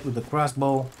idiot with the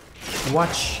crossbow.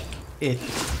 Watch it.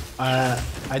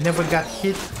 I never got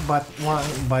hit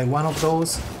by one of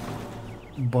those,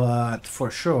 but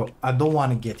for sure I don't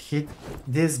want to get hit.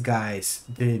 These guys,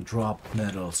 they drop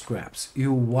metal scraps.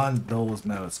 You want those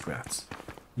metal scraps.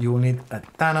 You will need a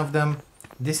ton of them.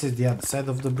 This is the other side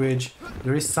of the bridge.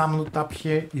 There is some loot up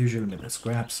here, usually metal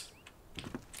scraps.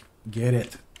 Get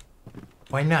it.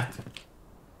 Why not?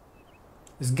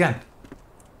 It's gun.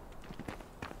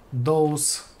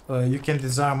 Those, you can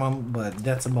disarm them, but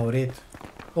that's about it.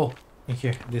 Oh, in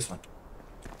here, this one.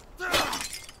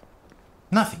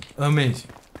 Nothing.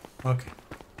 Amazing. Okay.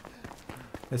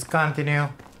 Let's continue.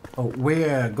 Oh,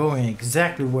 we're going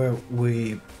exactly where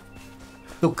we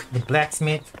took the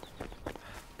blacksmith.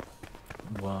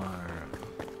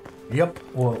 Yep.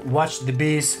 Well, watch the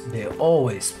bees. They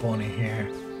always spawn in here.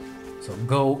 So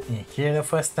go in here the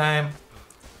first time.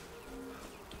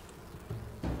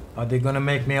 Are they gonna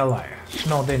make me a liar?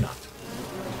 No, they're not.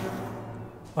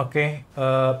 Okay,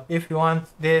 if you want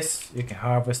this, you can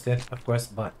harvest it, of course,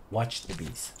 but watch the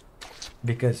bees.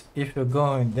 Because if you're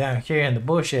going down here in the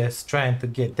bushes trying to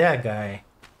get that guy,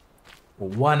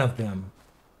 one of them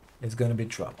is gonna be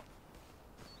trouble.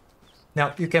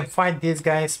 Now, you can fight these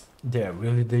guys. They're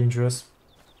really dangerous.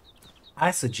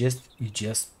 I suggest you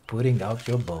just putting out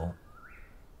your bow,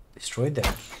 destroy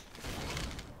that,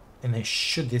 and then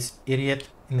shoot this idiot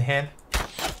in the head.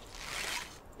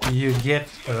 You get,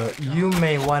 you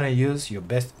may want to use your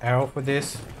best arrow for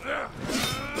this.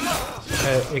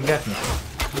 It got me.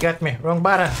 It got me. Wrong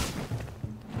button.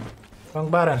 Wrong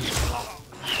button.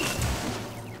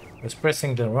 I was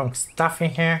pressing the wrong stuff in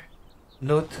here.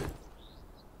 Loot.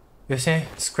 You see,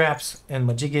 scraps and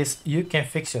majiggies. You can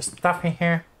fix your stuff in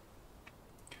here.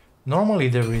 Normally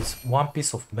there is one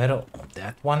piece of metal on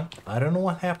that one. I don't know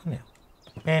what happened now.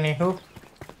 Anywho,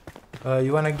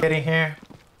 you wanna get in here?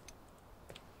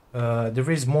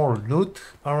 There is more loot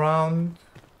around.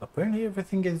 Apparently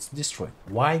everything is destroyed.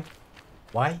 Why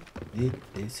did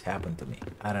this happen to me?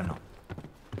 I don't know.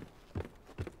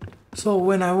 So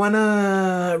when I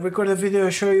wanna record a video,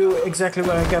 show you exactly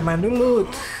where I got my new loot.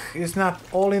 It's not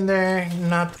all in there,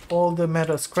 not all the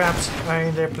metal scraps are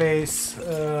in their place,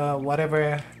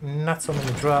 whatever, not so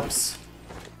many drops.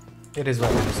 It is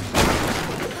what it is.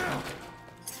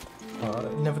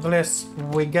 nevertheless,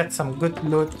 we got some good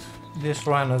loot this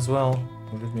run as well.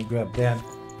 Let me grab that.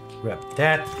 Grab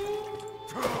that.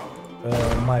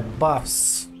 My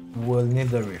buffs will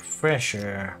need a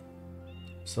refresher.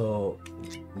 So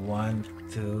 1,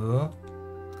 2,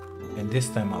 and this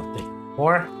time I'll take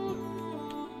 4.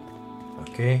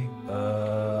 Okay,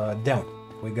 down.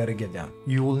 We gotta get down.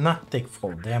 You will not take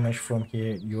full damage from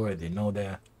here. You already know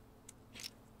that.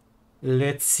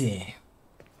 Let's see.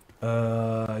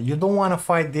 You don't want to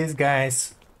fight these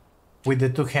guys with the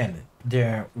two-handed.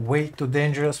 They're way too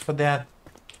dangerous for that.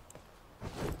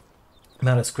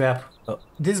 Not a scrap.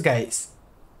 This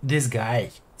guy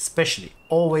especially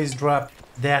always drop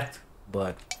that,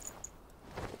 but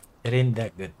it ain't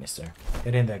that good, mister.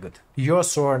 It ain't that good. Your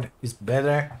sword is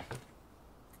better.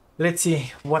 Let's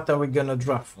see, what are we gonna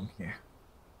drop from here?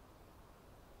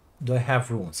 Do I have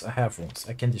runes? I have runes.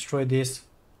 I can destroy this.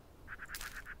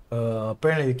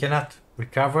 Apparently you cannot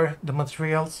recover the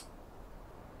materials.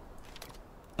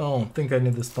 Oh, I think I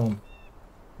need the stone.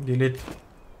 Delete.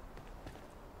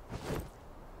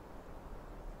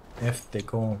 F,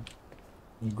 take home.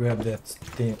 Grab that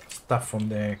stuff from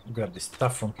there. Grab the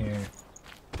stuff from here.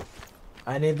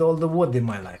 I need all the wood in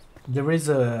my life. There is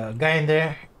a guy in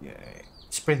there. Yeah,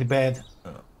 it's pretty bad.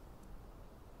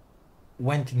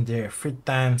 Went in there 3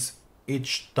 times.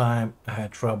 Each time I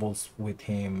had troubles with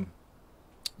him.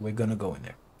 We're gonna go in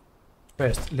there.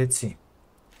 First, let's see.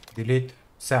 Delete.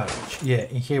 Salvage. Yeah,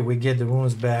 in here we get the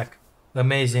runes back.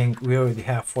 Amazing. We already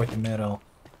have 40 metal.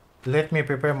 Let me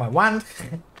prepare my wand.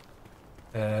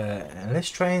 And let's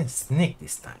try and sneak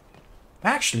this time.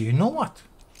 Actually, you know what?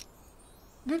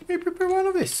 Let me prepare one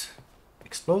of this.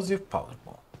 Explosive powder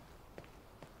ball.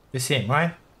 You see him,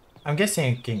 right? I'm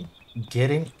guessing you can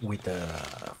get him with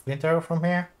a flint arrow from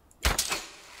here.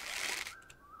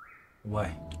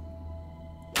 Why?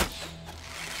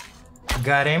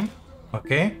 Got him.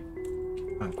 Okay.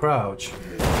 And crouch.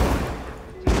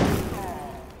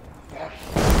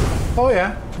 Oh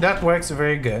yeah, that works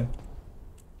very good.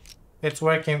 It's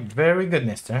working very good,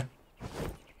 mister.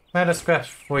 Metal scraps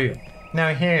for you.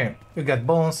 Now here, you got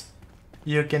bones.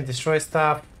 You can destroy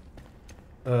stuff.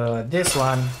 This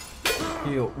one,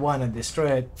 you want to destroy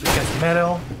it because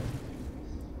metal.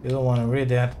 You don't want to read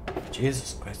that.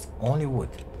 Jesus Christ, only wood.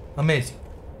 Amazing.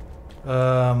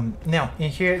 Now, in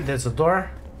here, there's a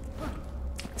door.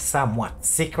 Somewhat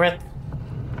secret.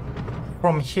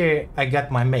 From here, I got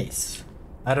my mace.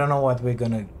 I don't know what we're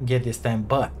gonna get this time,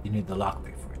 but you need the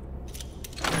lockpick for it.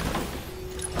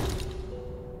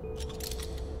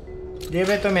 Give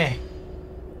it to me.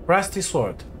 Rusty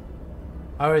sword.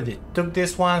 I already took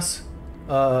this once.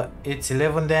 It's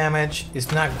 11 damage.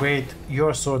 It's not great.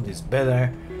 Your sword is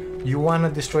better. You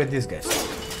wanna destroy these guys.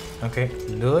 Okay,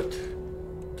 loot.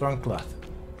 Torn cloth.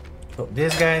 So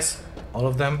these guys, all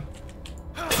of them.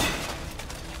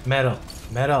 Metal.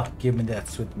 Metal. Give me that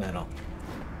sweet metal.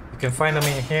 You can find them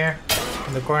in here,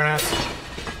 in the corners.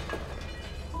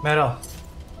 Metal.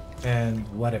 And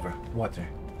whatever. Water.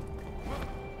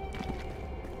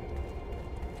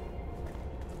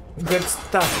 Good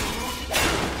stuff.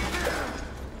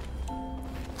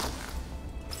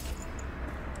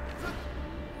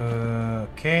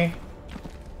 Okay.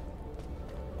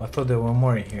 I thought there were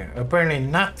more in here. Apparently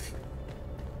not.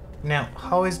 Now,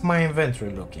 how is my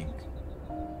inventory looking?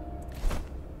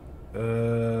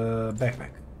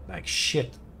 Backpack. Like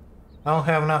shit. I don't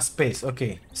have enough space.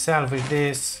 Okay, salvage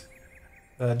this.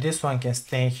 This one can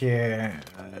stay here.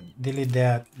 Delete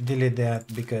that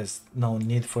because no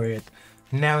need for it.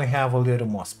 Now we have a little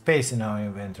more space in our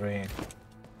inventory.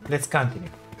 Let's continue.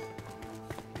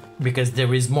 Because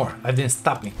there is more. I didn't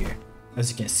stop me here. As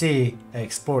you can see, I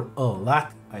explored a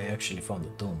lot. I actually found a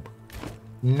tomb.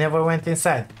 Never went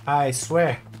inside, I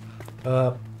swear.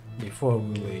 Before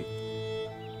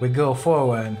we go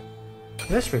forward,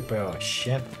 let's repair our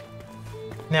shit.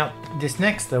 Now, this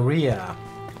next area,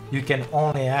 you can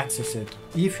only access it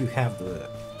if you have the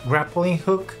grappling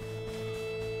hook.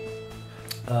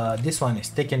 This one is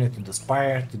taking you to the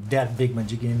spire, to that big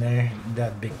magic in there,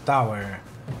 that big tower.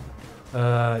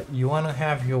 You want to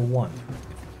have your wand,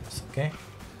 okay?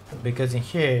 Because in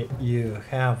here you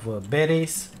have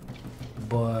berries,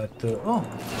 but oh,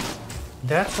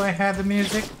 that's why I had the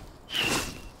music.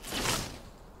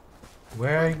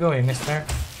 Where are you going, mister?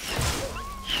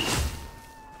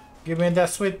 Give me that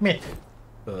sweet meat.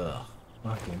 Ugh,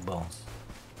 fucking bones.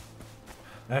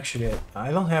 Actually,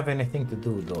 I don't have anything to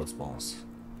do with those bones.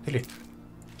 Delete.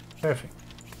 Perfect.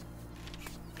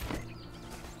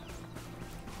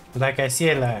 Like I see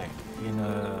it, like, you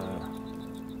know.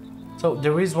 So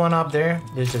there is one up there.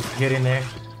 Let's just get in there.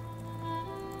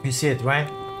 You see it, right?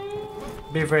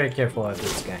 Be very careful of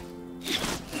this guy.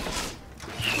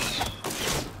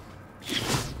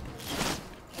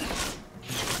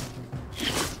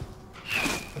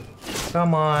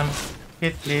 Come on.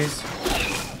 Hit, please.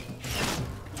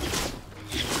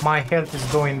 My health is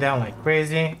going down like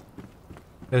crazy,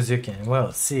 as you can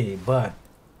well see, but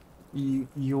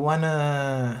you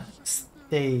wanna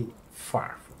stay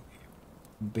far from here,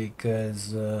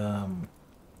 because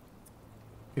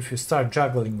if you start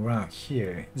juggling around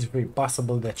here, it's very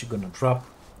possible that you're gonna drop.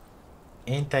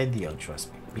 Ain't ideal,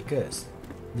 trust me, because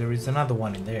there is another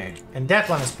one in there, and that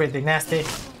one is pretty nasty.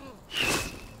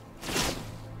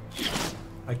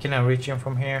 I cannot reach him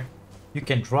from here. You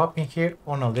can drop in here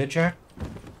on a ledger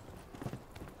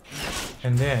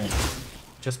and then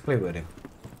just play with him.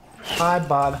 Hi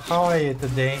bud, how are you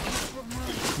today?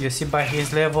 You see by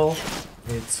his level,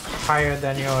 it's higher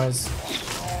than yours.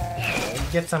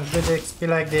 Get some good XP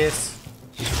like this.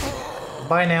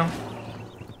 Bye now.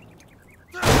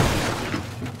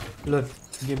 Look,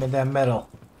 give me that medal.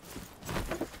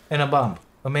 And a bomb.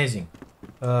 Amazing.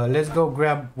 Let's go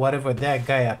grab whatever that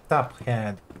guy up top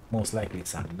had. Most likely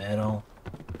some metal.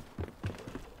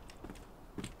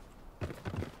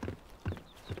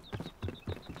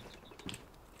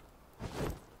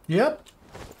 Yep.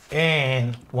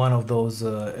 And one of those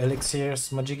elixirs,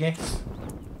 Majigis.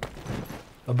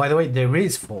 By the way, there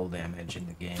is fall damage in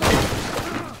the game.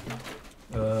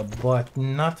 But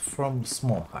not from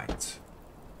small heights.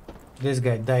 This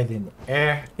guy died in the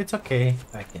air. It's okay.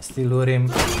 I can still loot him.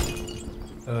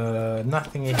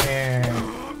 Nothing in here.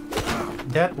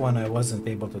 That one I wasn't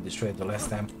able to destroy the last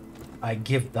time. I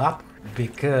gave up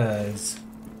because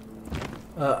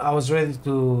I was ready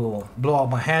to blow up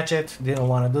my hatchet. Didn't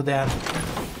want to do that.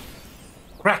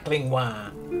 Grappling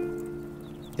one.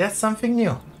 That's something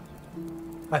new.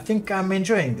 I think I'm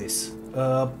enjoying this.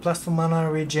 Plus 2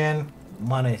 mana regen.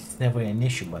 Mana is never an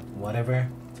issue, but whatever.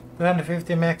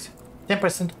 250 max.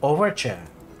 10% overcharge.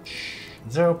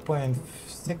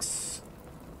 0.6.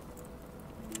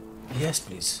 Yes,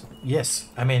 please. Yes.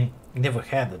 I mean, never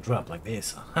had a drop like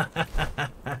this.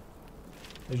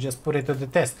 You just put it to the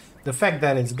test. The fact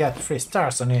that it's got 3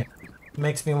 stars on it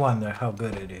makes me wonder how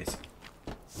good it is.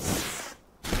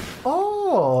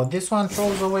 Oh, this one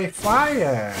throws away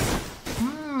fire.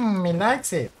 He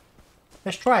likes it.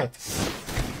 Let's try it.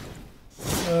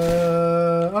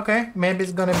 Okay, maybe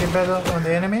it's gonna be better on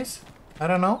the enemies. I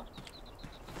don't know.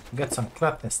 Got some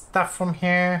cloth and stuff from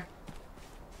here.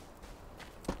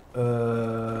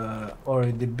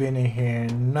 Already been in here.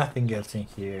 Nothing else in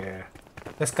here.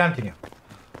 Let's continue.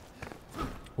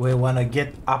 We wanna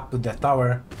get up to the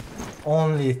tower.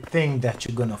 Only thing that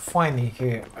you're gonna find in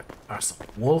here are some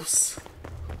wolves.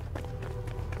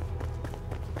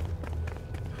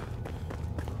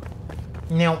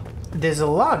 Now, there's a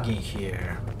log in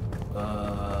here.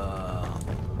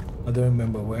 I don't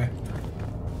remember where.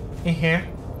 In here,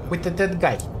 with the dead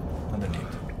guy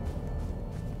underneath.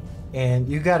 And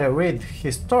you gotta read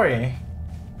his story.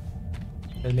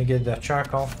 Let me get that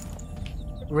charcoal.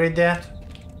 Read that.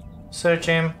 Search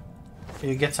him.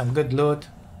 You get some good loot.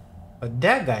 But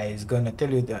that guy is gonna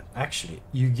tell you that actually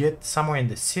you get somewhere in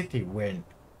the city when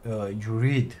you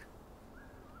read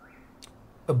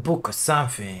a book or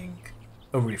something.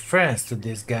 A reference to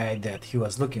this guy that he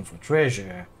was looking for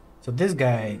treasure. So this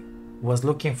guy was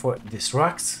looking for these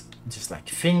rocks, just like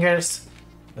fingers.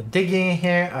 Digging in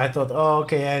here, I thought, oh,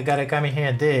 okay, I gotta come in here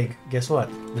and dig. Guess what?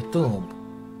 The tomb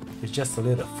is just a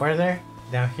little further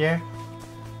down here.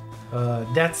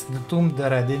 That's the tomb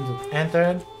that I didn't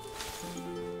enter,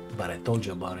 but I told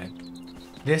you about it.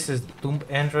 This is the tomb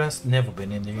entrance. Never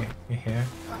been in here.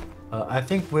 I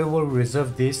think we will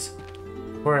reserve this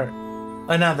for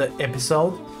another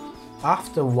episode.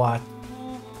 After what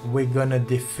we're gonna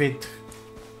defeat,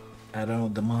 I don't know,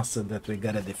 the monster that we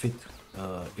gotta defeat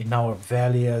in our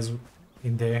valley, as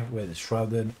in there where it's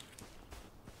shrouded.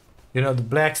 You know, the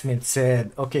blacksmith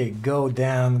said, okay, go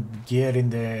down, get in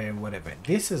there, whatever.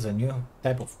 This is a new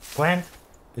type of plant.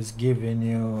 It's giving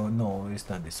you, no, it's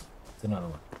not this one, it's another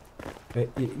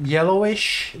one.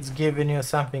 Yellowish, it's giving you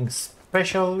something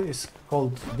special. It's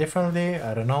called differently,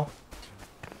 I don't know.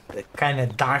 Kind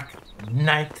of dark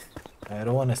night. I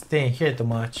don't want to stay in here too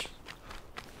much.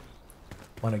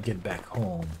 Want to get back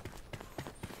home.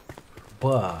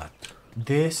 But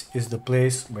this is the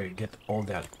place where you get all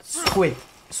that sweet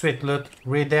loot.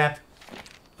 Read that.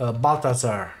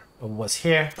 Balthazar was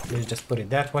here. Let's just put it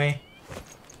that way.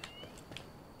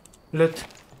 Loot.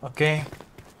 Okay.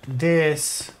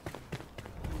 This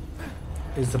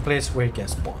is the place where you can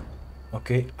spawn.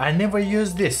 Okay. I never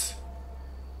used this.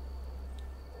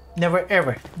 Never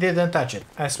ever. Didn't touch it.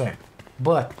 I swear.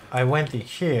 But I went in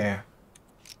here.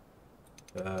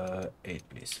 8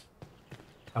 please.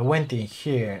 I went in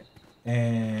here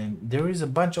and there is a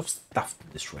bunch of stuff to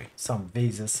destroy. Some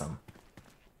vases, some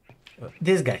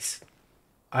These guys.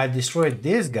 I destroyed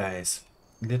these guys.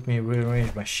 Let me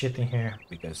rearrange my shit in here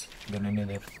because I'm gonna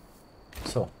need it.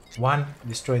 So, one,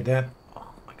 destroy that.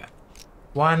 Oh my god.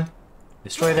 One,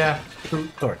 destroy that. Two,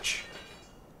 torch.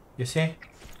 You see?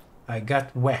 I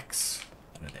got wax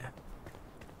out of that.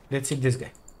 Let's see this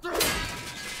guy.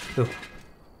 Two.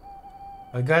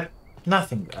 I got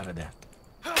nothing out of that.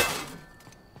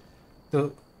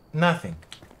 Two, nothing.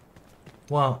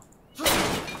 Well,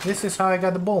 this is how I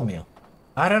got the bone meal.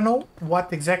 I don't know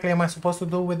what exactly am I supposed to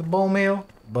do with the bone meal,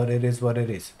 but it is what it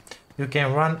is. You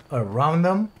can run around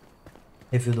them.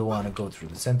 If you don't want to go through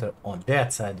the center on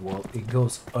that side wall, it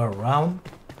goes around.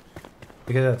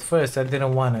 Because at first I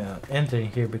didn't want to enter in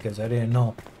here because I didn't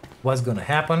know what's gonna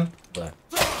happen, but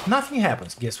nothing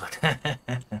happens. Guess what?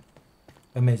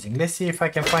 Amazing. Let's see if I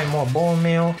can find more bone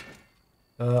meal.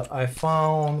 I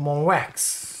found more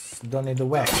wax. Don't need the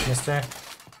wax, mister.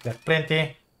 Got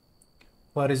plenty.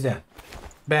 What is that?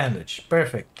 Bandage.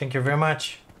 Perfect. Thank you very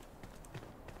much.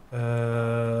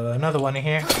 Another one in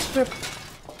here.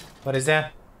 What is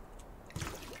that?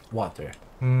 Water.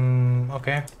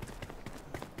 Okay.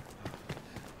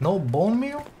 No bone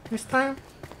meal this time?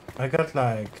 I got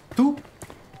like 2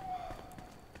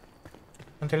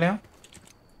 until now.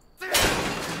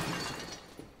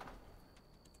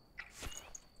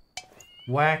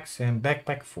 Wax and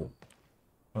backpack full.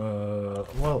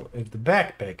 Well, if the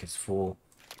backpack is full,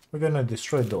 we're gonna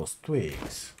destroy those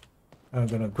twigs. I'm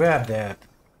gonna grab that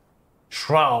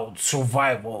Shroud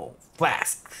Survival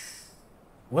Flask.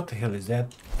 What the hell is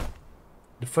that?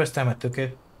 The first time I took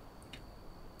it.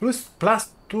 Plus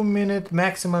 2-minute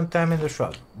maximum time in the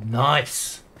shroud.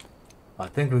 Nice. I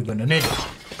think we're gonna need it.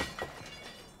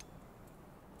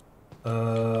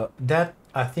 That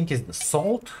I think is the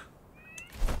salt.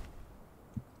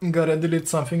 Gotta delete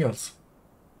something else.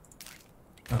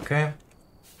 Okay.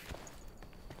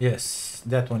 Yes,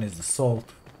 that one is the salt.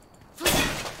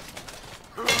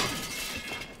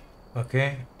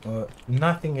 Okay.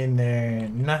 Nothing in there.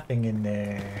 Nothing in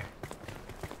there.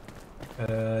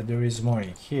 There is more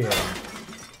in here.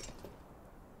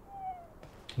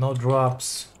 No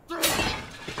drops.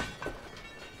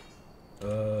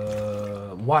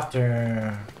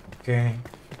 Water. Okay.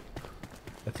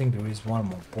 I think there is one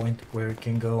more point where we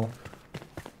can go.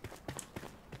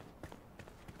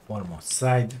 One more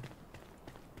side.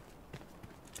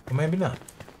 Or maybe not.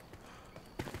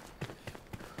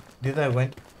 Did I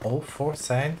went all 4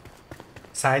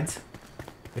 sides?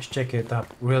 Let's check it up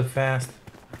real fast.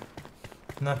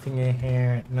 Nothing in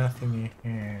here, nothing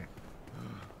in here.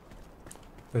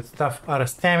 Good stuff. Out of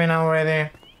stamina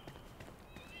already.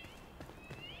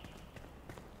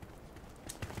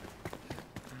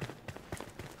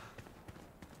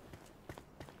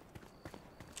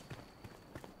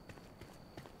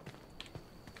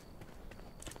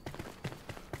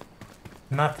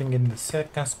 Nothing in the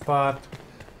second spot.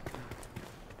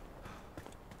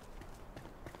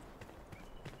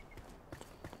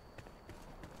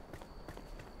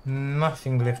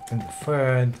 Nothing left in the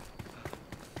third.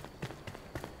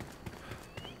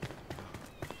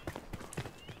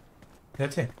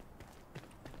 That's it.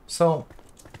 So,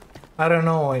 I don't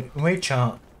know which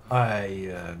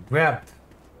I grabbed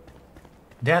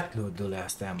that loot the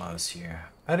last time I was here.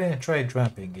 I didn't try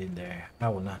jumping in there. I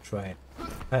will not try it.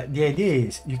 The idea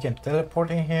is you can teleport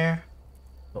in here.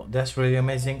 So that's really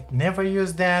amazing. Never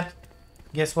use that.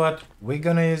 Guess what? We're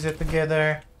gonna use it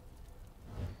together.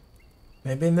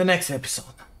 Maybe in the next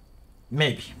episode.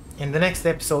 Maybe. In the next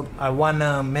episode, I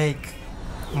wanna make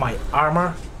my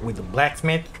armor with the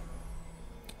blacksmith.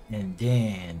 And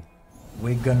then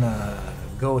we're gonna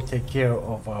go take care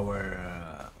of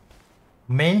our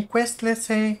main quest, let's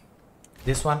say.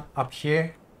 This one up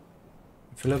here.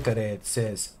 If you look at it, it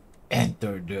says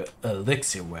enter the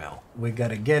elixir well. We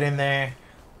gotta get in there.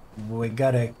 We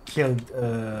gotta kill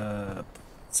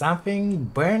something,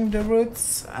 burn the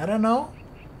roots. I don't know.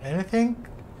 Anything?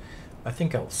 I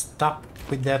think I'll stop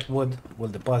with that wood. We'll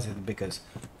deposit it because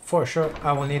for sure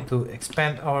I will need to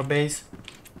expand our base.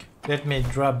 Let me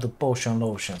drop the potion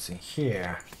lotions in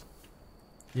here.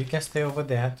 You can stay over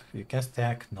that. You can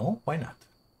stack. No, why not?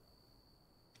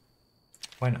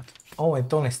 Why not? Oh,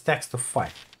 it only stacks to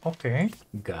 5. Okay,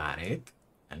 got it.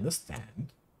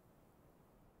 Understand.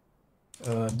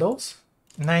 Those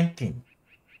 19.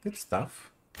 Good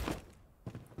stuff.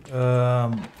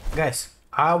 Guys,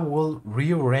 I will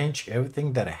rearrange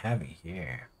everything that I have in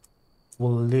here.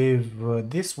 We'll leave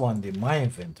this one in my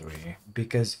inventory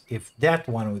because if that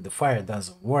one with the fire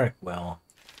doesn't work well,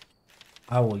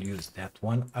 I will use that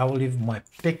one. I will leave my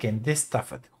pick and this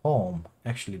stuff at home.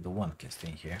 Actually, the one can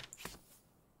stay here.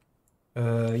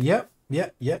 Yeah, Yeah,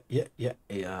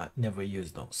 never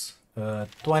use those.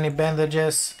 20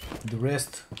 bandages. The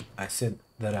rest, I said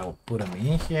that I'll put them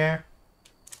in here.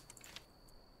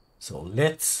 So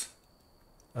let's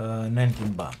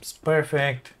 19 bombs.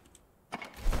 Perfect.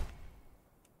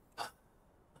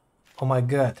 Oh my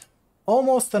god.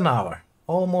 Almost an hour.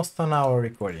 Almost an hour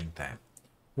recording time.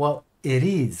 Well, it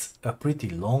is a pretty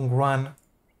long run,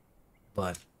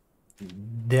 but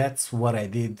that's what I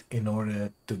did in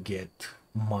order to get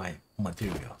my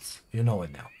materials. You know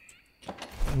it now.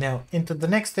 Now, into the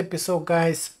next episode,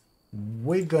 guys,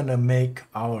 we're gonna make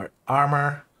our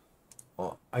armor.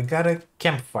 Oh, I got a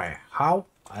campfire. How?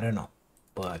 I don't know,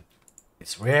 but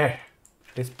it's rare.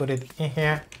 Let's put it in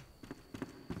here.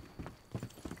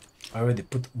 I already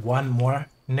put one more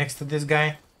next to this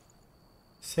guy.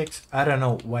 6. I don't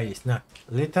know why it's not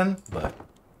lit, but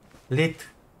lit.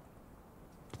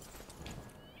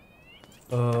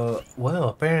 Well,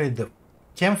 apparently the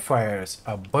campfires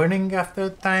are burning after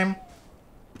time.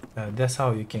 That's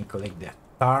how you can collect that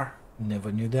tar.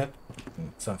 Never knew that.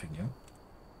 Something new.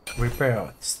 Repair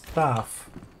our stuff.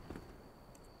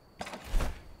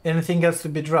 Anything else to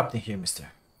be dropped in here,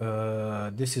 mister?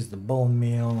 This is the bone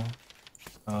meal.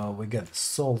 We got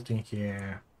salt in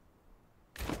here.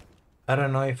 I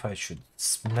don't know if I should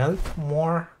smelt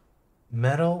more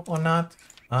metal or not,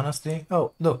 honestly.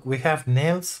 Oh, look, we have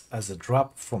nails as a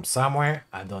drop from somewhere.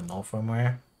 I don't know from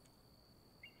where.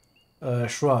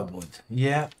 Shrouded.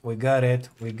 Yeah, we got it.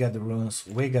 We got the runes.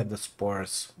 We got the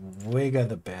spores. We got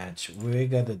the badge. We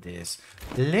got the this.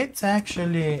 Let's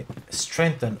actually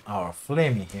strengthen our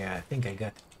flame here. I think I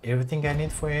got everything I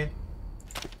need for it.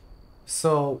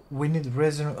 So we need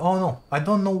resin. Oh no, I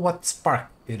don't know what spark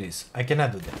it is. I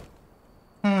cannot do that.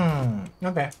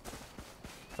 Okay.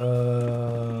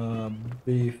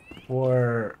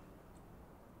 Before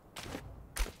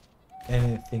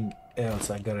anything else,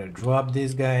 I gotta drop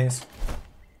these guys.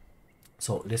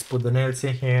 So let's put the nails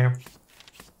in here.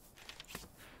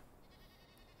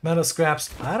 Metal scraps.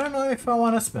 I don't know if I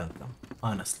want to smelt them,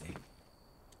 honestly.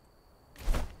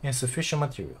 Insufficient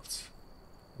materials.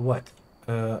 What?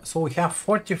 So we have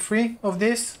 43 of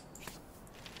this.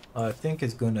 I think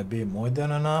it's gonna be more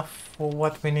than enough for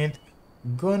what we need.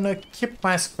 Gonna keep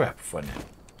my scrap for now.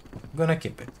 Gonna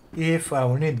keep it. If I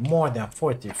will need more than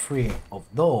 43 of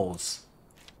those,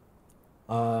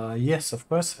 yes, of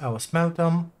course, I will smelt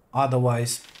them.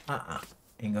 Otherwise,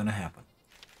 ain't gonna happen.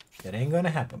 It ain't gonna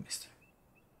happen, mister.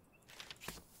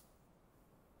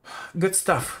 Good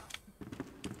stuff.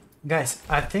 Guys,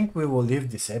 I think we will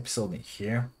leave this episode in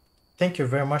here. Thank you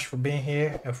very much for being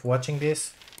here and for watching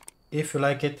this. If you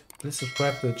like it, please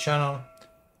subscribe to the channel.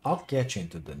 I'll catch you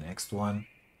into the next one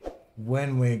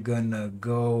when we're gonna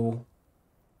go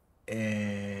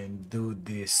and do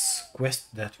this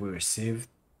quest that we received.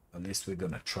 At least we're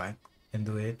gonna try and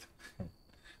do it.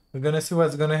 We're gonna see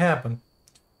what's gonna happen.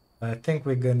 I think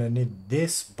we're gonna need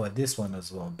this, but this one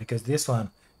as well, because this one,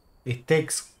 it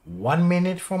takes 1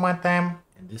 minute for my time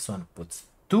and this one puts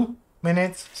 2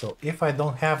 minutes. So if I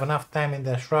don't have enough time in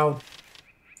the shroud,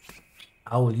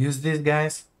 I will use these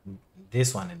guys,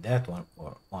 this one and that one,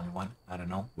 or only one, I don't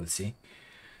know, we'll see.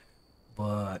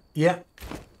 But yeah,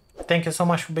 thank you so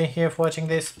much for being here, for watching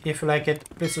this. If you like it,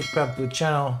 please subscribe to the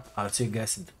channel. I'll see you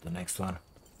guys in the next one.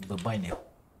 Bye bye now.